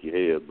just shake your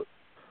head. But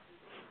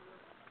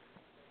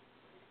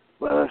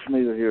well, that's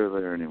neither here or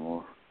there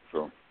anymore.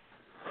 So.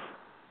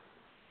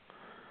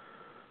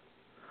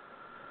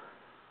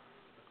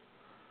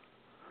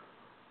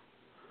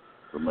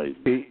 It's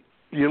amazing.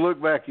 You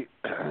look back at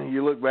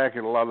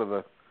a lot of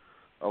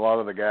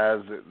the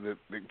guys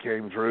that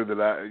came through that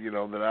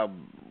I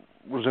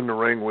was in the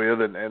ring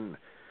with, and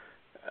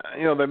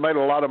you know, they made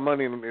a lot of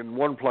money in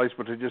one place,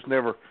 but they just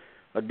never.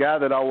 A guy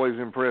that always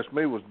impressed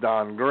me was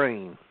Don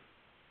Green.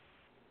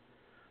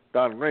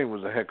 Don Green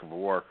was a heck of a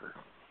worker,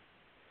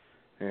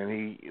 and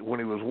when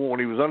he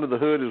was under the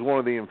hood as one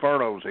of the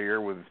Infernos here,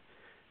 with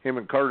him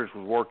and Curtis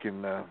was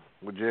working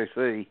with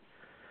JC.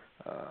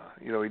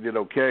 You know, he did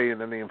okay,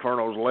 and then the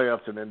Infernos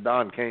left, and then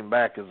Don came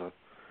back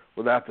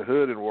without the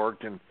hood and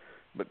worked,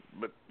 but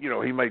you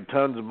know, he made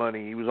tons of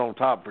money. He was on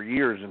top for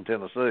years in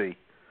Tennessee,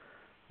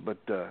 but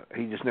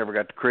he just never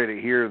got the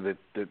credit here that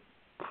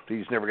he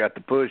just never got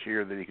the push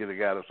here that he could have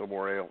got it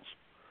somewhere else.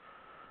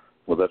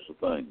 Well, that's the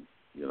thing,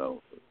 you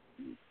know.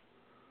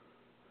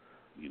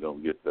 You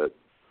don't get that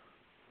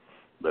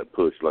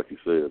push, like you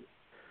said.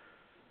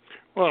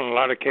 Well, in a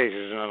lot of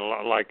cases,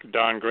 like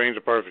Don Green's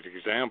a perfect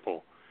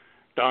example.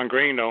 Don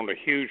Green owned a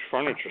huge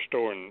furniture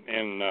store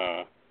in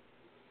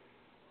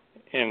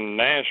in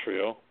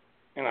Nashville,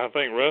 and I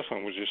think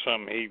wrestling was just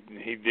something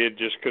he did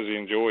just because he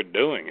enjoyed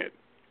doing it.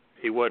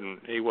 He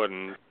wasn't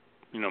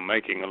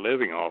making a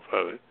living off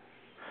of it.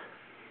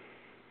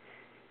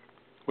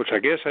 Which I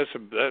guess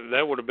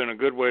that would have been a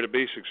good way to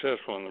be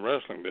successful in the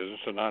wrestling business,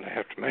 and not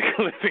have to make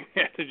a living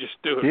at it,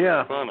 just do it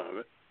for fun of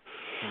it.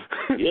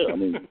 Yeah, I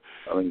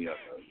mean,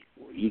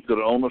 you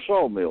could own a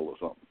sawmill or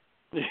something.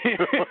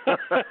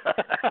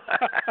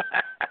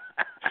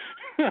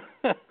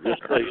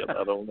 Just saying,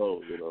 I don't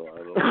know.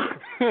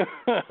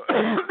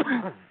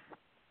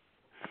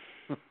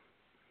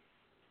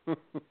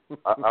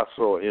 I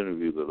saw an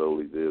interview that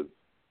Oates did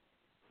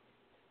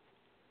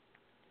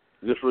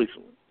just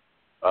recently.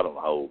 I don't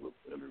know how old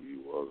the interview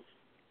was.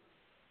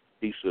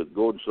 He said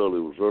Gordon Sully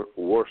was the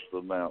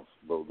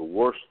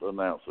worst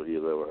announcer he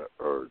had ever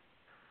heard.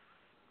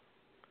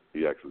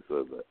 He actually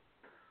said that.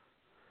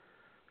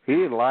 He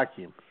didn't like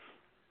him.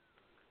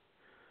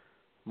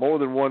 More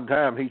than one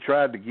time, he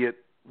tried to get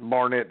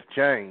Barnett to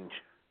change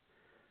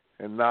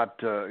and not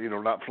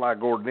fly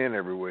Gordon in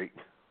every week.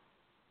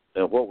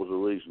 And what was the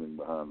reasoning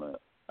behind that?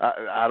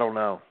 I don't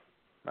know.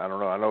 I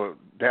know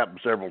it happened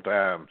several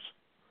times.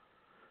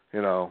 We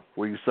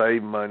can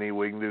save money,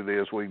 we can do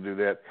this, we can do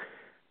that.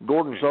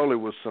 Gordon Sully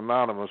was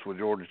synonymous with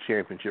Georgia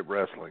Championship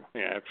Wrestling.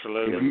 Yeah,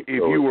 absolutely.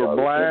 If you were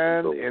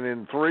blind and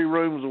in 3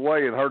 rooms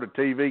away and heard a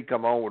TV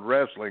come on with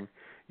wrestling,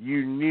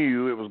 you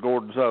knew it was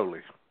Gordon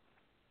Sully.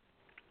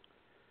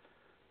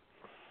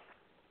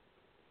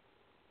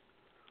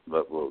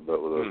 That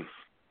was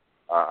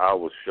I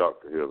was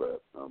shocked to hear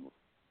that.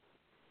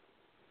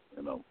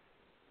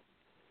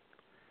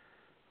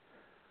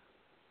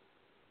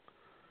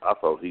 I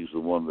thought he's the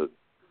one that,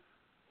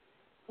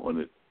 when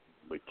it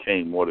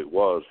became what it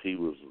was, he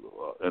was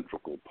an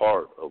integral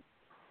part of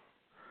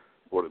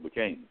what it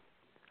became.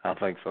 I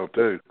think so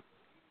too.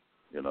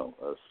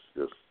 That's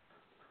just,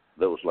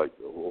 that was like,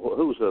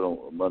 who was that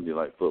on Monday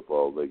Night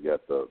Football? They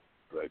got that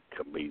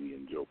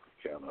comedian joke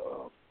kind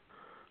of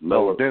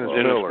Miller. Dennis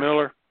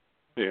Miller.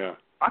 Yeah.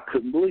 I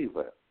couldn't believe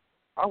that.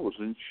 I was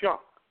in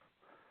shock.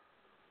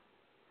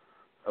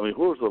 I mean,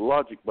 where's the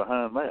logic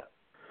behind that?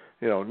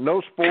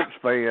 No sports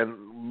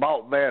fan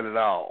bought that at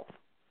all.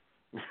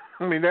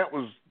 I mean, that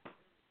was.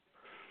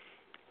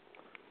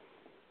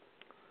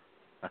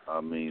 I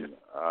mean,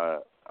 I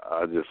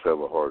just have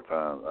a hard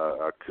time.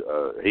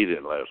 He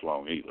didn't last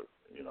long either.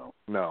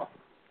 No.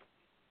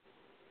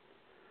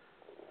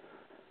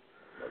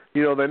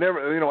 They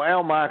never.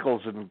 Al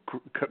Michaels and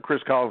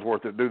Chris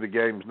Collinsworth that do the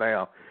games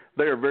now,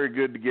 they are very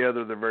good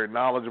together. They're very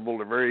knowledgeable.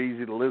 They're very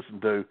easy to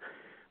listen to.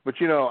 But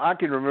I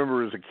can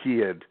remember as a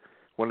kid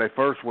when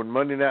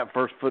Monday Night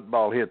First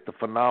Football hit, the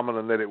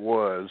phenomenon that it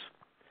was.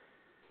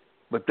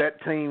 But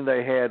that team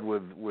they had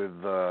with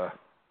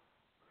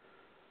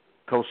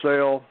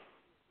Cosell,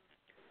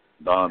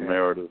 Don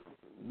Meredith.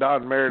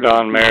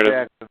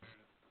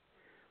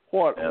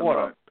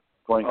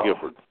 Frank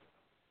Gifford.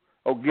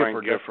 Oh,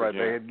 Gifford, that's right.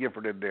 Yeah. They had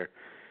Gifford in there.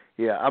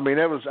 Yeah, I mean,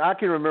 I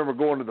can remember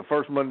going to the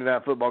first Monday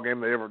Night Football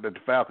game that the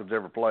Falcons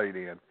ever played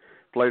in.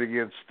 Played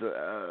against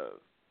the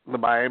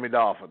Miami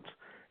Dolphins.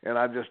 And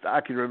I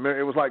can remember,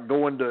 it was like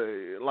going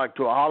to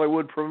a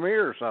Hollywood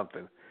premiere or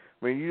something.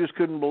 I mean, you just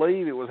couldn't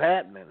believe it was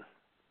happening.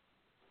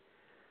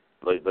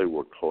 They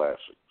were classics.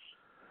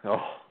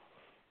 Oh.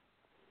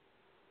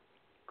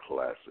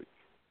 Classic.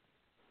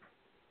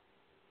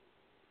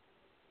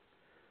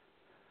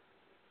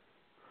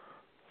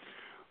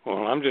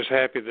 Well, I'm just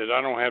happy that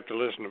I don't have to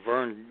listen to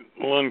Vern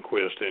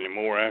Lundquist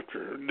anymore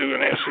after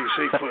doing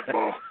SEC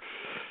football.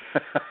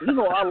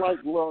 I like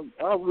Lund.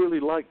 I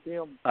really liked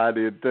him. I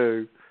did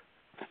too.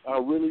 I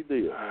really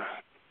did.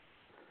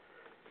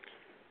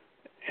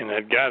 And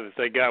that guy that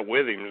they got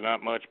with him is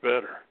not much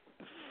better.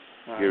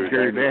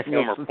 Gary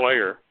Daniels, former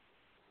player.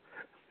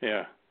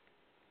 Yeah.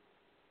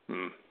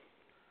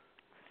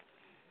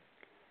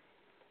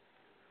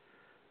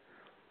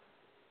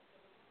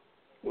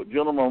 Well,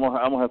 gentlemen,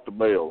 I'm gonna have to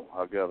bail.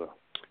 I got a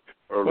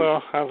early.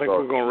 Well, I think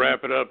we're gonna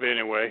wrap it up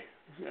anyway,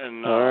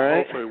 and all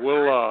right. Hopefully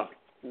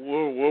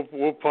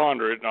we'll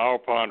ponder it, and I'll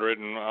ponder it,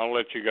 and I'll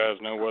let you guys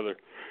know whether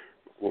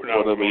we're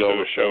not going to do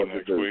a show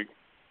next week.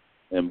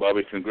 And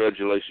Bobby,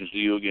 congratulations to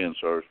you again,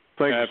 sir.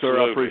 Thank you, sir.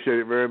 I appreciate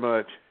it very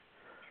much.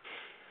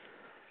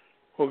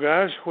 Well,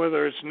 guys,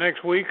 whether it's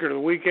next week or the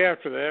week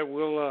after that,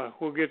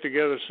 we'll get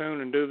together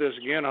soon and do this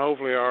again.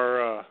 Hopefully,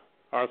 our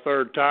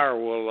third tire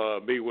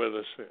will be with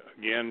us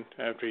again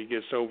after he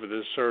gets over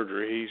this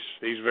surgery.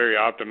 He's very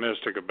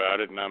optimistic about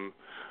it, and I'm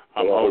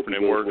hoping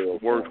it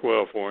works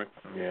well for him.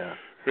 Yeah.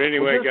 But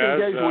anyway, guys,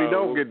 in case we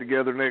don't get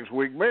together next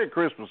week, Merry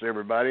Christmas,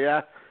 everybody.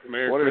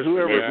 Christmas,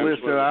 whoever's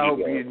listening, I hope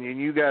and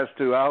you guys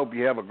too. I hope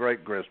you have a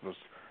great Christmas.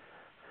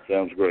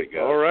 Sounds great,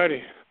 guys. All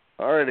righty.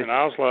 And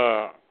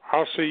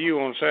I'll see you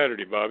on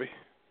Saturday, Bobby.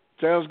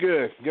 Sounds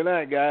good. Good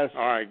night, guys.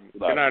 All right.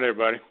 Bye. Good night,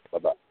 everybody.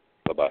 Bye-bye.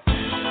 Bye-bye.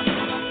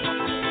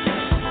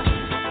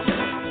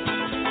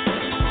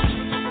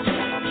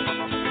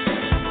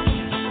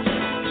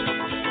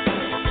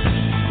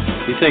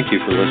 We thank you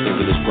for listening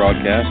to this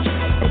broadcast,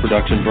 a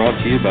production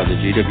brought to you by the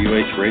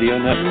GWH Radio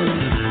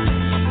Network.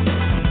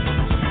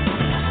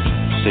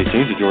 Stay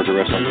tuned to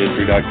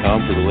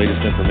GeorgiaWrestlingHistory.com for the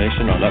latest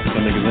information on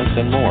upcoming events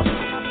and more.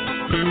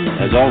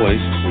 As always,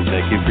 we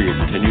thank you for your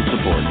continued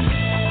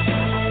support.